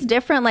 Could be. There's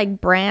different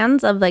like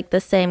brands of like the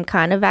same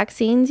kind of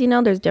vaccines. You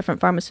know, there's different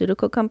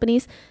pharmaceutical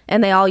companies,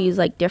 and they all use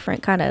like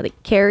different kind of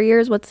like,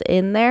 carriers. What's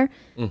in there,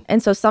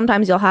 and so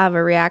sometimes you'll have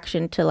a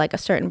reaction to like a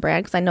certain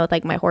brand. Because I know with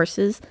like my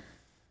horses,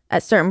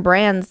 at certain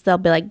brands they'll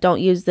be like,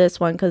 don't use this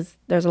one because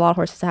there's a lot of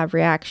horses that have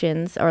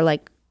reactions, or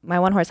like my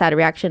one horse had a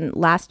reaction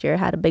last year,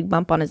 had a big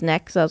bump on his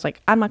neck. So I was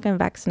like, I'm not going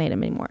to vaccinate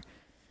him anymore.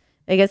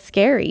 It gets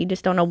scary. You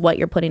just don't know what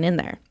you're putting in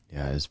there.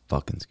 Yeah, it's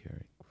fucking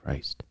scary.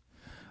 Christ.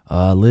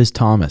 Liz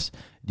Thomas,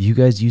 do you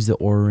guys use the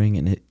Oura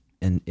Ring?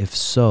 And if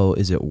so,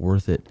 is it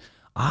worth it?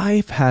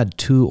 I've had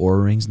 2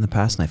 Oura Rings in the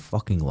past, and I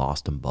fucking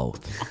lost them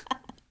both.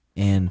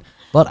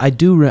 But I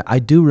do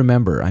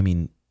remember. I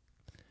mean,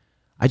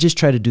 I just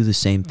try to do the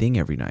same thing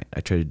every night.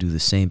 I try to do the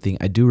same thing.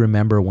 I do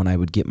remember when I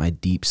would get my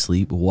deep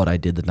sleep, what I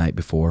did the night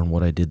before and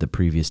what I did the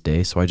previous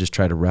day. So I just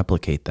try to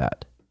replicate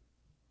that.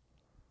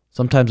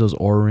 Sometimes those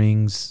Oura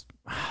Rings,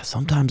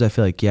 sometimes I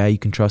feel like, yeah, you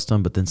can trust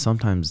them, but then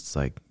sometimes it's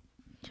like.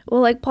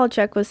 Well, like Paul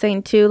Check was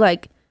saying too,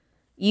 like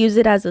use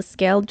it as a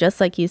scale, just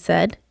like you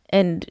said,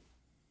 and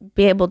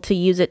be able to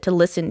use it to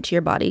listen to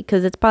your body,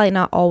 because it's probably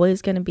not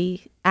always going to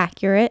be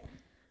accurate,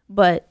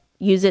 but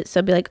use it.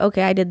 So be like,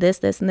 okay, I did this,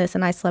 this, and this,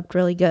 and I slept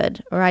really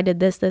good. Or I did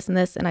this, this, and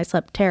this, and I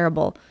slept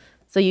terrible.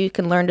 So you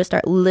can learn to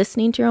start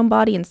listening to your own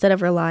body instead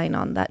of relying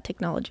on that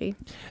technology.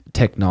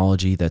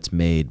 Technology that's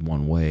made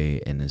one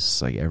way, and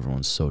it's like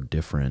everyone's so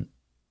different.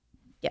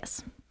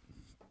 Yes.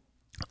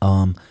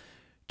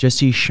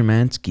 Jesse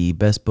Shemansky,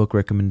 best book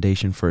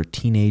recommendation for a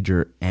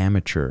teenager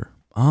amateur.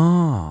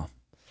 I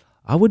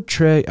would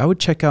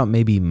check out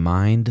maybe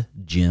Mind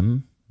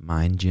Gym,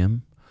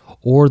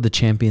 or the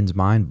Champion's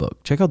Mind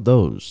book. Check out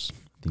those.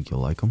 I think you'll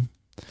like them.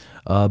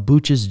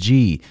 Booches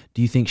G,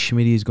 do you think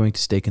Schmitty is going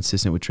to stay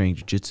consistent with training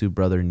jiu-jitsu?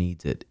 Brother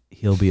needs it.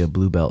 He'll be a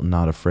blue belt and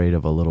not afraid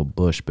of a little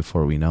bush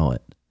before we know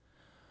it.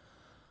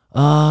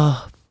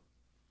 I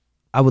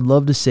would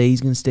love to say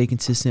he's going to stay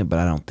consistent, but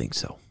I don't think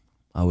so.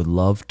 I would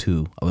love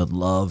to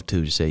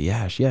just say,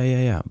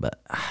 yeah. But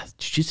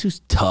jiu-jitsu's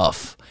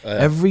tough.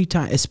 Every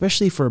time,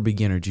 especially for a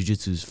beginner,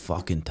 jiu-jitsu's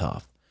fucking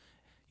tough.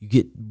 You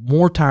get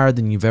more tired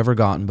than you've ever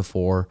gotten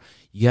before.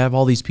 You have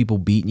all these people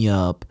beating you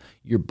up.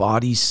 Your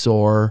body's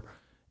sore.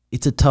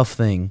 It's a tough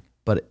thing.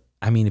 But,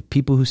 I mean, if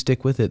people who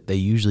stick with it, they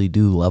usually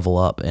do level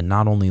up. And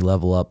not only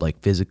level up like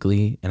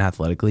physically and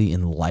athletically,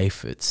 in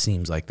life it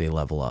seems like they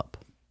level up.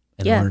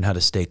 And learn how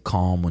to stay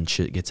calm when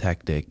shit gets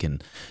hectic.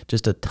 And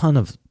just a ton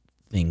of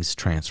things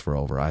transfer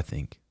over, I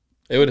think.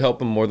 It would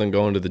help him more than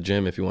going to the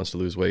gym if he wants to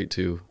lose weight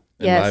too,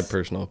 in my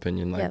personal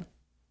opinion. Like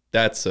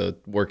that's a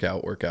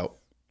workout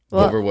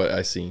over what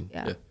I've seen.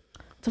 Yeah.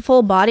 It's a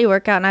full body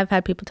workout, and I've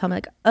had people tell me,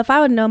 like, if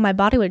I would know my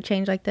body would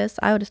change like this,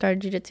 I would have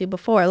started jiu-jitsu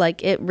before.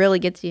 Like, it really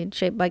gets you in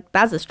shape. Like,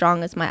 that's the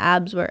strongest my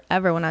abs were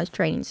ever when I was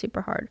training super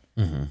hard.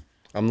 Mm-hmm.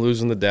 I'm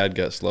losing the dad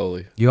gut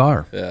slowly. You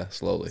are? Yeah,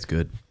 slowly. It's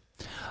good.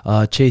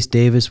 Chase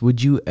Davis,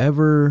 would you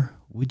ever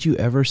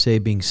say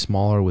being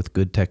smaller with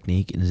good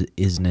technique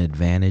is an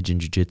advantage in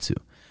jiu-jitsu?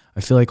 I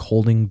feel like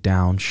holding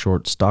down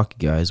short, stocky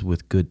guys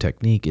with good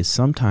technique is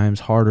sometimes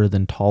harder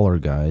than taller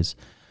guys.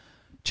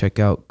 Check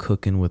out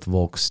Cooking with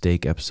Volk's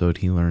Steak episode.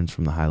 He learns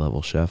from the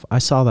high-level chef. I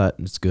saw that,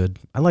 and it's good.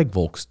 I like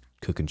Volk's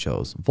cooking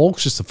shows.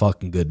 Volk's just a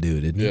fucking good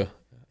dude, isn't he? Yeah.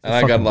 And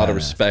I got a lot of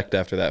respect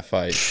after that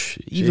fight.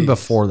 Even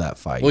before that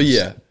fight. Well,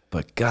 yeah.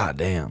 But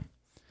goddamn.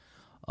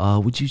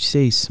 Would you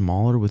say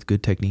smaller with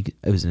good technique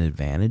is an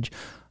advantage?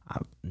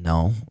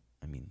 No.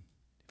 I mean,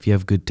 if you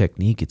have good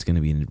technique, it's going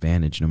to be an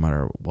advantage no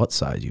matter what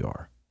size you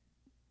are.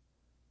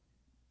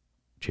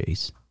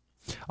 Chase.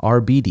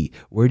 RBD,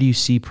 where do you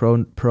see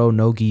pro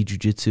no-gi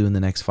jiu-jitsu in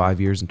the next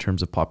 5 years in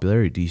terms of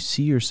popularity? Do you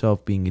see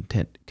yourself being a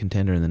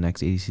contender in the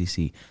next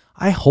ADCC?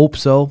 I hope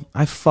so.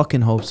 I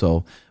fucking hope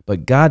so.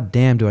 But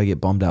goddamn, do I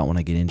get bummed out when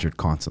I get injured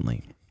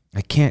constantly.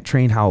 I can't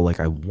train how like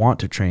I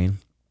want to train.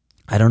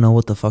 I don't know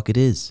what the fuck it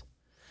is.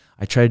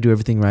 I try to do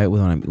everything right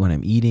when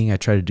I'm eating. I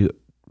try to do it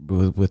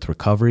with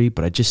recovery,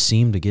 but I just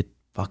seem to get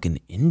fucking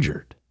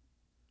injured.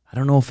 I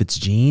don't know if it's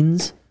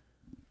genes.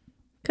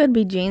 Could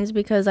be genes,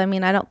 because I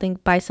mean, I don't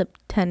think bicep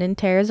tendon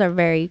tears are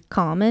very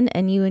common,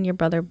 and you and your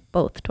brother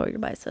both tore your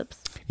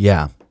biceps.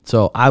 Yeah.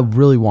 So I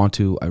really want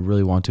to.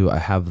 I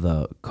have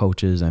the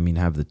coaches,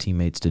 have the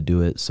teammates to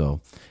do it.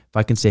 So if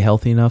I can stay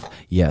healthy enough,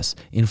 yes.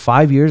 In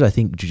 5 years, I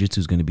think jiu-jitsu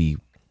is going to be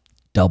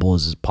double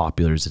as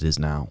popular as it is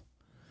now.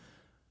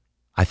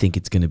 I think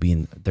it's going to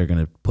be they're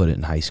going to put it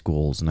in high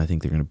schools, and I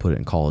think they're going to put it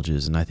in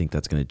colleges, and I think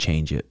that's going to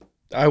change it.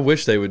 I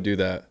wish they would do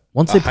that.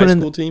 Once they put high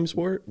school team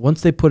sport?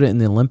 Once they put it in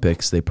the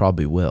Olympics, they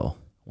probably will.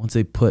 Once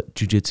they put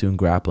jiu-jitsu and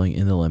grappling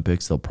in the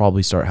Olympics, they'll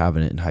probably start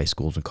having it in high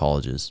schools and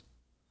colleges.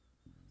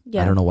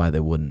 Yeah. I don't know why they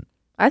wouldn't.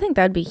 I think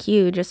that'd be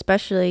huge,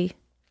 especially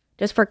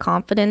just for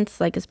confidence,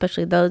 like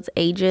especially those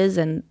ages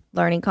and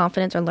learning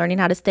confidence or learning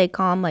how to stay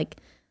calm. Like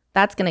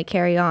that's going to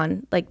carry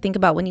on. Like think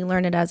about when you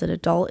learn it as an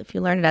adult. If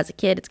you learn it as a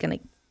kid, it's going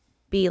to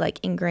be like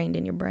ingrained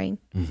in your brain.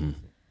 Mm-hmm.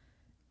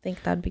 I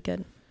think that'd be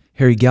good.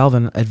 Harry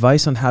Galvin,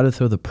 advice on how to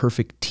throw the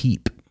perfect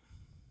teep.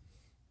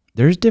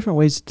 There's different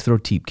ways to throw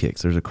teep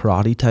kicks. There's a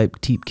karate type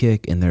teep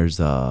kick, and there's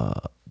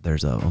a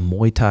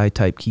Muay Thai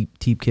type teep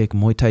kick.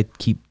 Muay Thai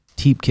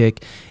teep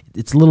kick.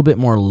 It's a little bit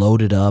more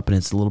loaded up, and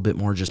it's a little bit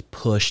more just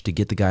push to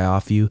get the guy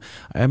off you.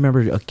 I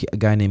remember a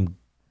guy named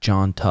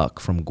John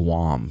Tuck from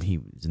Guam. He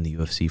was in the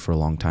UFC for a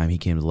long time. He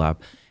came to the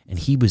lab, and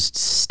he was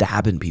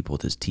stabbing people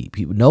with his teep.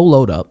 He would no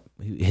load up.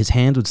 His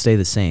hands would stay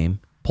the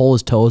same. Pull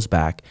his toes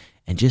back,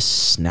 and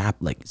just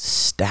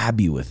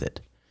stab you with it.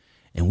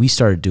 And we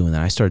started doing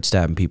that. I started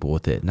stabbing people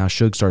with it. Now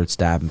Suge started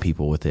stabbing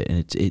people with it. And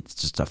it's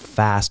just a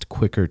fast,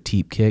 quicker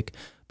teep kick.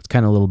 It's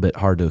kind of a little bit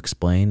hard to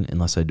explain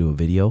unless I do a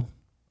video.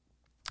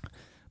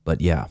 But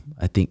yeah,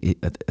 I think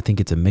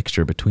it's a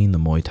mixture between the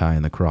Muay Thai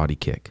and the karate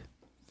kick.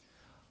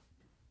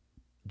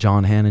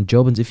 John Hannon,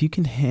 Jobins, if you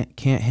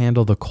can't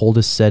handle the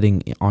coldest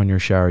setting on your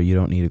shower, you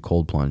don't need a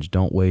cold plunge.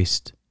 Don't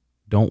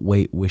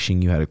wait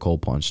wishing you had a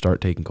cold plunge. Start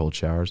taking cold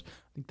showers.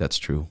 I think that's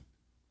true.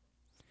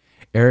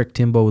 Eric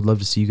Timbo would love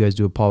to see you guys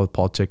do a pod with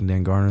Paul Check and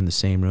Dan Garner in the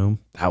same room.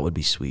 That would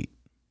be sweet.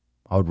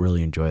 I would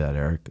really enjoy that,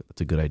 Eric.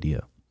 That's a good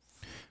idea.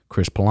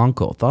 Chris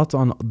Polanco, thoughts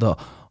on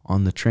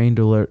the train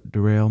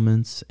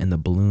derailments and the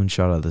balloon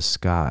shot out of the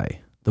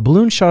sky. The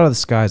balloon shot out of the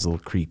sky is a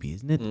little creepy,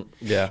 isn't it?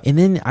 Yeah. And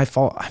then I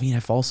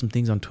follow some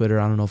things on Twitter.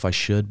 I don't know if I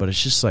should, but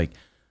it's just like,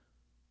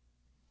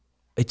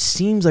 it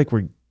seems like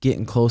we're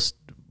getting close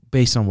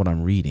based on what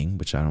I'm reading,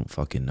 which I don't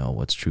fucking know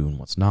what's true and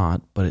what's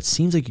not, but it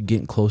seems like you're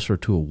getting closer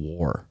to a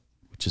war,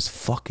 which is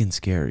fucking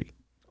scary.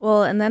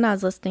 Well, and then I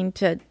was listening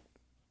to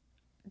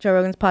Joe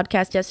Rogan's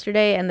podcast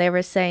yesterday, and they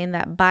were saying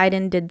that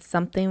Biden did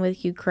something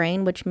with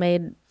Ukraine, which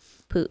made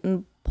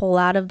Putin pull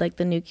out of like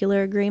the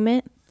nuclear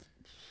agreement,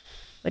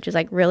 which is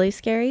like really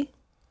scary.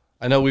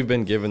 I know we've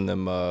been giving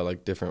them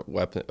like different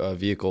weapon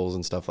vehicles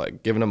and stuff,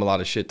 like giving them a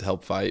lot of shit to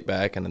help fight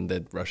back, and then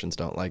the Russians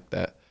don't like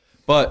that.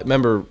 But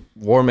remember,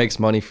 war makes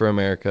money for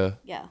America.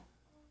 Yeah.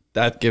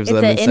 That gives It's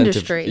them an incentive.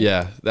 industry.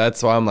 Yeah,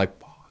 that's why I'm like,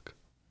 fuck.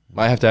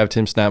 Might have to have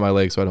Tim snap my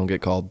leg so I don't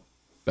get called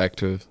back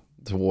to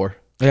war.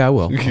 Yeah, I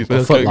will.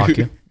 I'll foot lock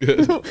you.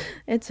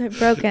 It's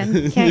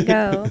broken. Can't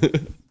go.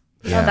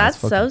 Yeah, oh, that's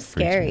it's so fucking freaks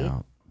me scary.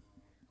 out.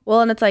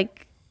 Well, and it's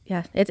like,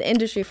 yeah, it's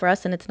industry for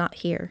us, and it's not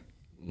here.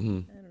 Mm-hmm.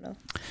 I don't know.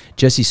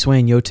 Jesse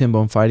Swain, yo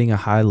Timbo, I'm fighting a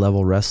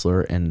high-level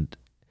wrestler, and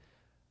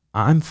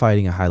I'm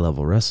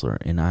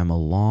a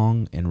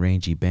long and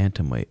rangy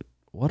bantamweight.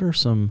 What are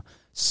some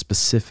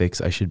specifics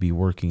I should be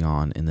working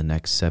on in the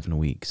next 7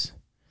 weeks?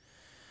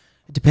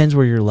 It depends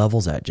where your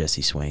level's at,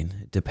 Jesse Swain.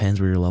 It depends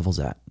where your level's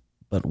at.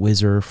 But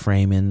whizzer,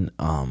 framing,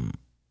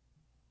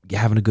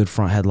 having a good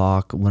front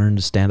headlock, learn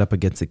to stand up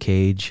against the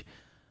cage,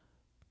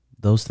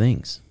 those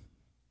things.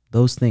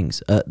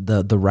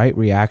 The right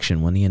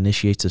reaction, when he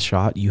initiates a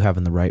shot, you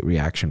having the right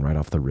reaction right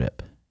off the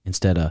rip.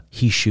 Instead of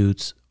he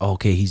shoots,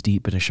 okay, he's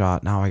deep in a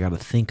shot. Now I got to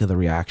think of the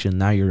reaction.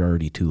 Now you're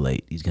already too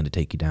late. He's going to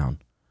take you down.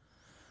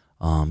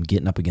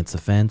 Getting up against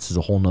the fence is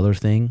a whole nother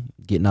thing.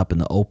 Getting up in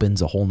the open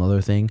is a whole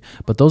nother thing.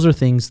 But those are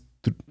things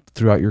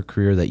throughout your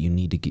career that you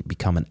need to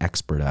become an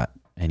expert at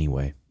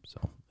anyway.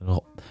 So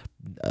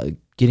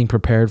getting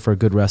prepared for a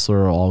good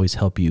wrestler will always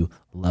help you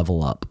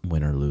level up,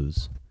 win or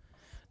lose.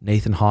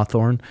 Nathan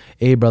Hawthorne,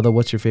 hey brother,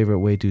 what's your favorite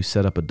way to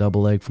set up a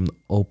double leg from the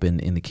open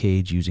in the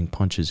cage using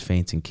punches,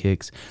 feints, and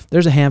kicks?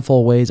 There's a handful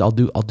of ways. I'll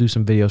do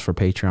some videos for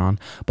Patreon,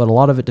 but a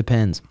lot of it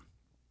depends.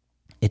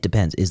 It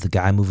depends. Is the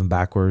guy moving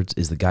backwards?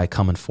 Is the guy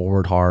coming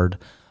forward hard?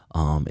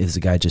 Is the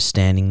guy just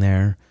standing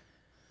there?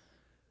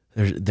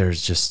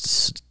 There's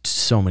just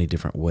so many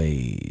different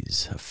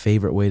ways. A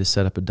favorite way to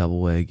set up a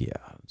double leg? Yeah,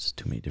 it's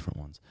too many different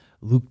ones.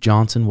 Luke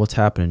Johnson, what's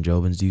happening,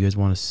 Jobins? Do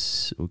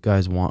you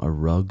guys want a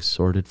rug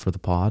sorted for the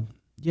pod?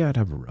 Yeah, I'd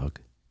have a rug.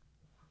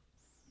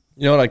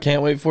 You know what I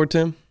can't wait for,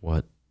 Tim?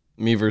 What?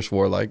 Me versus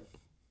Warlike.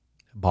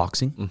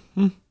 Boxing?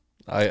 Mm-hmm.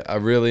 I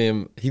really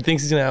am. He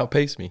thinks he's going to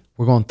outpace me.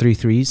 We're going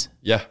 3-3s?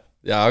 Yeah,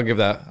 I'll give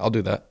that. I'll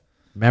do that.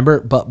 Remember,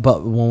 but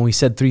when we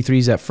said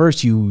 3-3s at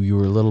first, you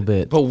were a little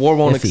bit. But War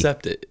won't iffy.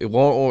 accept it. It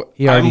won't.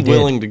 He already I'm did.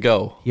 willing to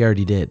go. He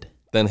already did.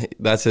 Then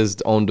that's his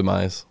own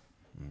demise.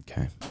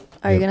 Okay.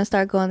 Are you going to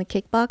start going to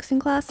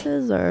kickboxing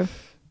classes, or?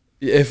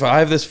 If I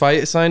have this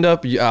fight signed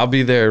up, I'll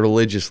be there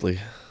religiously.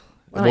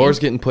 War's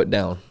getting put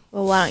down.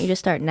 Well, why don't you just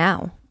start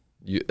now?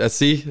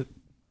 See?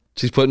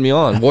 She's putting me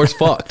on. War's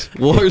fucked.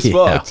 War's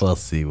fucked. We'll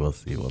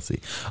see.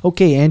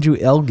 Okay, Andrew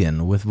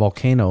Elgin with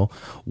Volcano.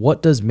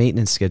 What does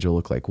maintenance schedule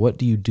look like? What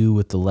do you do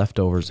with the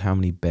leftovers? How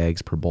many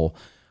bags per bowl?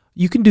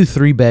 You can do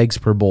 3 bags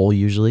per bowl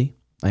usually.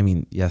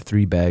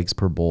 3 bags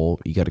per bowl.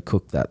 You got to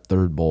cook that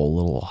third bowl a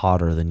little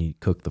hotter than you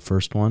cook the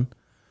first one.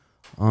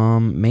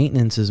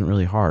 Maintenance isn't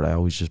really hard. I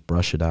always just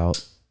brush it out,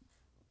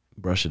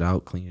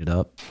 clean it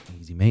up.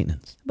 Easy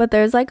maintenance. But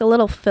there's like a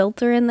little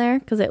filter in there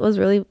because it was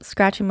really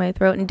scratching my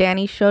throat, and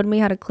Danny showed me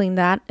how to clean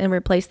that and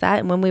replace that,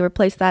 and when we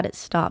replaced that, it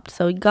stopped.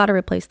 So you got to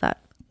replace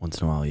that once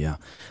in a while. Yeah.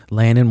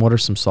 Landon, what are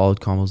some solid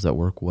combos that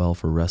work well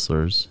for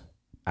wrestlers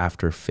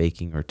after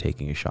faking or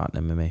taking a shot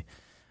in MMA?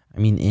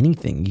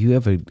 Anything. You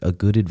have a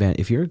good advantage.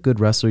 If you're a good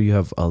wrestler, you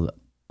have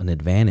an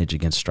advantage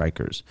against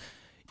strikers.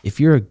 If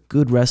you're a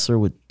good wrestler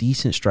with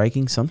decent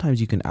striking,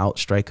 sometimes you can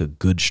outstrike a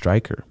good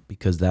striker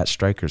because that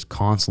striker is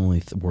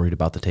constantly worried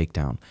about the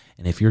takedown.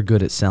 And if you're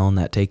good at selling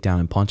that takedown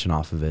and punching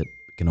off of it,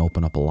 it can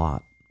open up a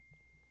lot.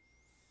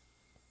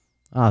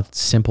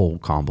 Simple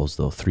combos,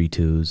 though.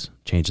 3-2s,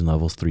 changing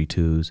levels,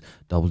 3-2s,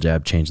 double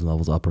jab, changing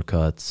levels,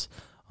 uppercuts.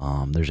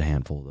 There's a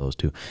handful of those,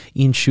 too.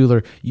 Ian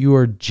Schuler, you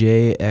or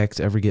JX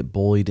ever get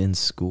bullied in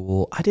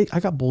school? I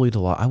got bullied a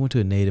lot. I went to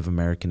a Native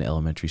American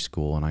elementary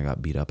school, and I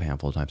got beat up a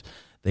handful of times.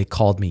 They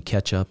called me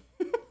ketchup.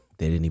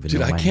 They didn't even know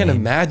my I can't name.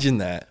 imagine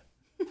that.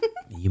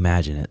 You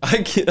imagine it.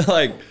 I can't,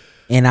 like...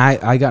 And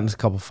I got into a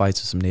couple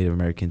fights with some Native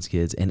Americans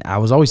kids, and I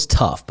was always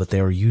tough, but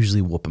they were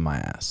usually whooping my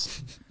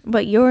ass.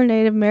 But you're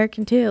Native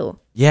American too.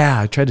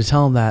 Yeah, I tried to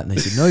tell them that, and they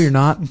said, no, you're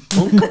not.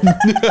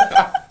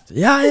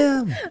 Yeah, I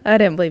am. I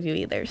didn't believe you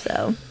either,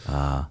 so.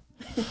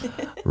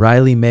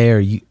 Riley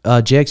Mayer,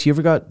 Jx, you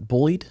ever got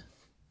bullied?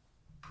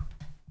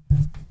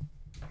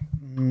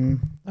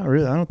 Not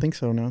really. I don't think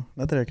so, no.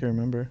 Not that I can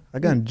remember. I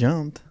got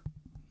jumped.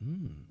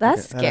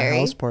 That's At scary. a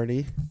house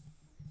party.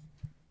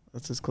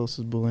 That's as close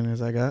as bullying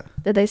as I got.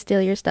 Did they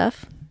steal your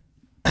stuff?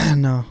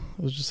 No,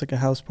 it was just like a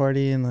house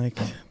party, and like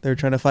they were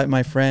trying to fight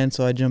my friend,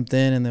 so I jumped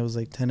in, and there was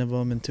like 10 of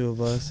them and 2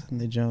 of us,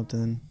 and they jumped,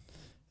 and then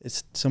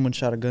someone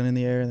shot a gun in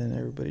the air, and then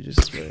everybody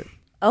just split.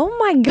 Oh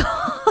my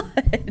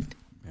God.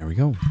 There we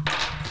go.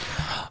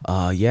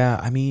 Yeah,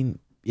 I mean,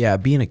 yeah,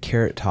 being a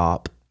carrot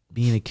top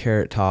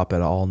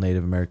at all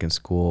Native American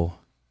school,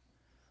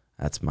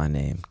 that's my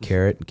name.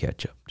 Carrot and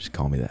ketchup. Just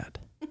call me that.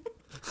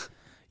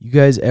 You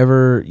guys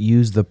ever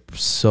use the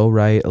So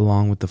Right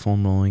along with the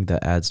foam rolling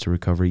that adds to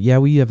recovery? Yeah,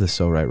 we have the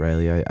So Right,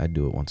 Riley. I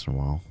do it once in a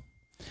while.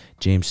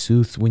 James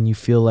Sooth, when you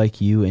feel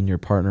like you and your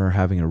partner are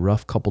having a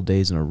rough couple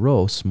days in a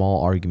row,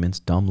 small arguments,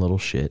 dumb little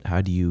shit, how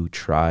do you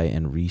try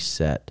and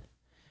reset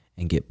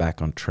and get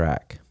back on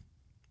track?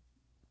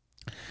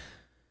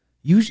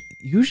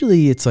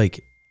 Usually it's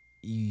like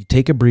you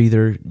take a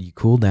breather, you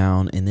cool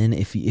down, and then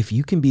if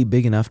you can be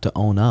big enough to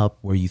own up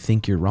where you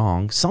think you're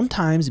wrong,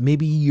 sometimes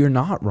maybe you're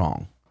not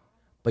wrong.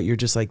 But you're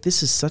just like,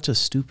 this is such a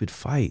stupid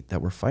fight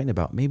that we're fighting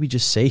about. Maybe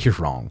just say you're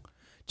wrong.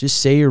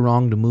 Just say you're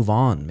wrong to move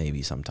on,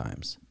 maybe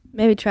sometimes.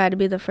 Maybe try to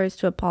be the first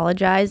to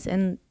apologize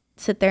and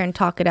sit there and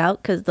talk it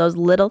out, because those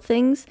little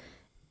things,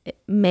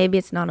 maybe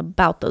it's not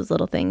about those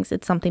little things.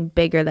 It's something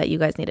bigger that you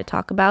guys need to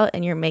talk about,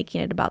 and you're making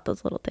it about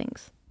those little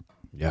things.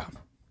 Yeah,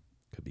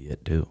 could be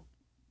it too.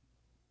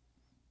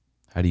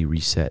 How do you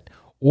reset?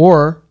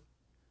 Or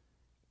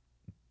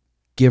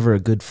give her a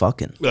good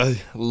fucking. A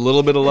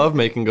little bit of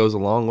lovemaking goes a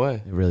long way.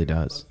 It really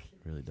does.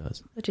 It really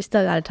does. But you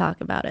still got to talk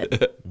about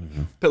it.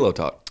 Pillow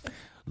talk.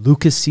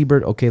 Lucas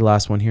Siebert, okay,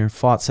 last one here.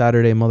 Fought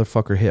Saturday,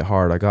 motherfucker hit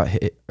hard. I got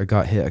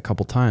hit a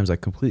couple times. I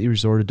completely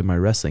resorted to my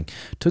wrestling.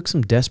 Took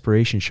some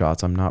desperation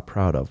shots I'm not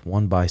proud of.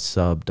 Won by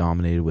sub,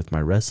 dominated with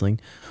my wrestling.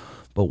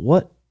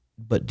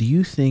 But do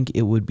you think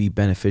it would be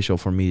beneficial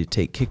for me to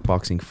take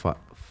kickboxing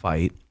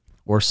fight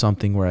or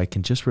something where I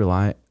can't just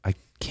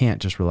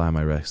rely on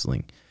my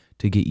wrestling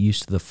to get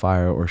used to the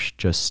fire, or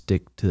just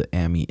stick to the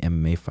AMI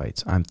MMA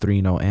fights? I'm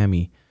 3-0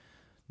 AMI,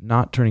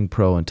 not turning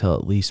pro until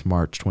at least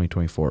March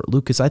 2024.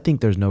 Lucas, I think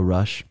there's no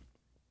rush,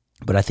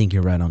 but I think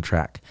you're right on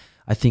track.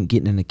 I think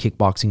getting in a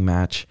kickboxing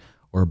match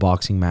or a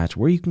boxing match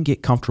where you can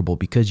get comfortable,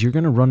 because you're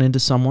going to run into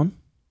someone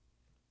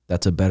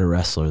that's a better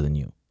wrestler than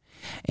you.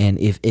 And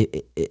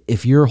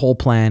if your whole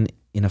plan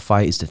in a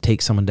fight is to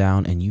take someone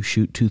down and you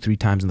shoot 2-3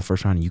 times in the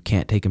first round and you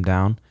can't take him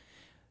down,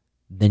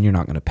 then you're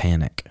not going to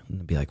panic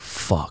and be like,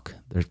 fuck,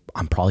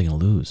 I'm probably going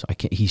to lose.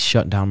 He's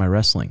shutting down my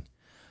wrestling.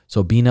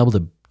 So being able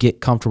to get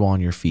comfortable on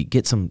your feet,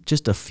 get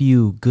just a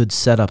few good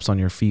setups on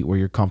your feet where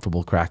you're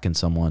comfortable cracking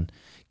someone,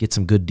 get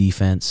some good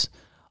defense.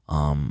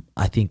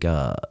 I think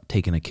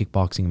taking a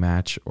kickboxing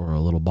match or a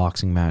little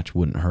boxing match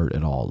wouldn't hurt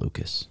at all,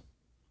 Lucas.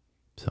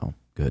 So,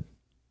 good.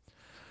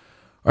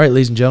 All right,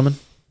 ladies and gentlemen,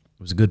 it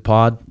was a good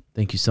pod.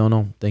 Thank you,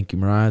 Sono. Thank you,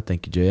 Mariah.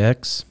 Thank you,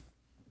 JX.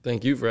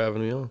 Thank you for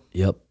having me on.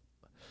 Yep.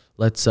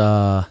 Let's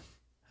have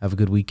a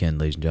good weekend,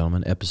 ladies and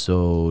gentlemen.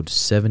 Episode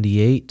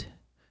 78.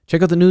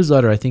 Check out the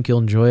newsletter. I think you'll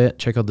enjoy it.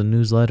 Check out the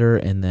newsletter,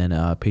 and then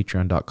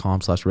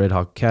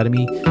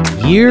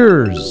patreon.com/RedHawkAcademy.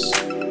 Years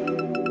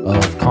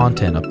of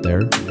content up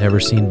there. Never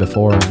seen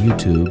before on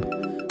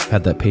YouTube.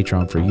 Had that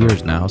Patreon for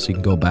years now, so you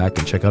can go back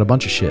and check out a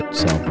bunch of shit.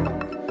 So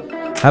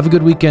have a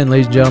good weekend,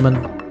 ladies and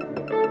gentlemen.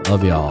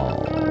 Love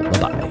y'all.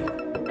 Bye-bye.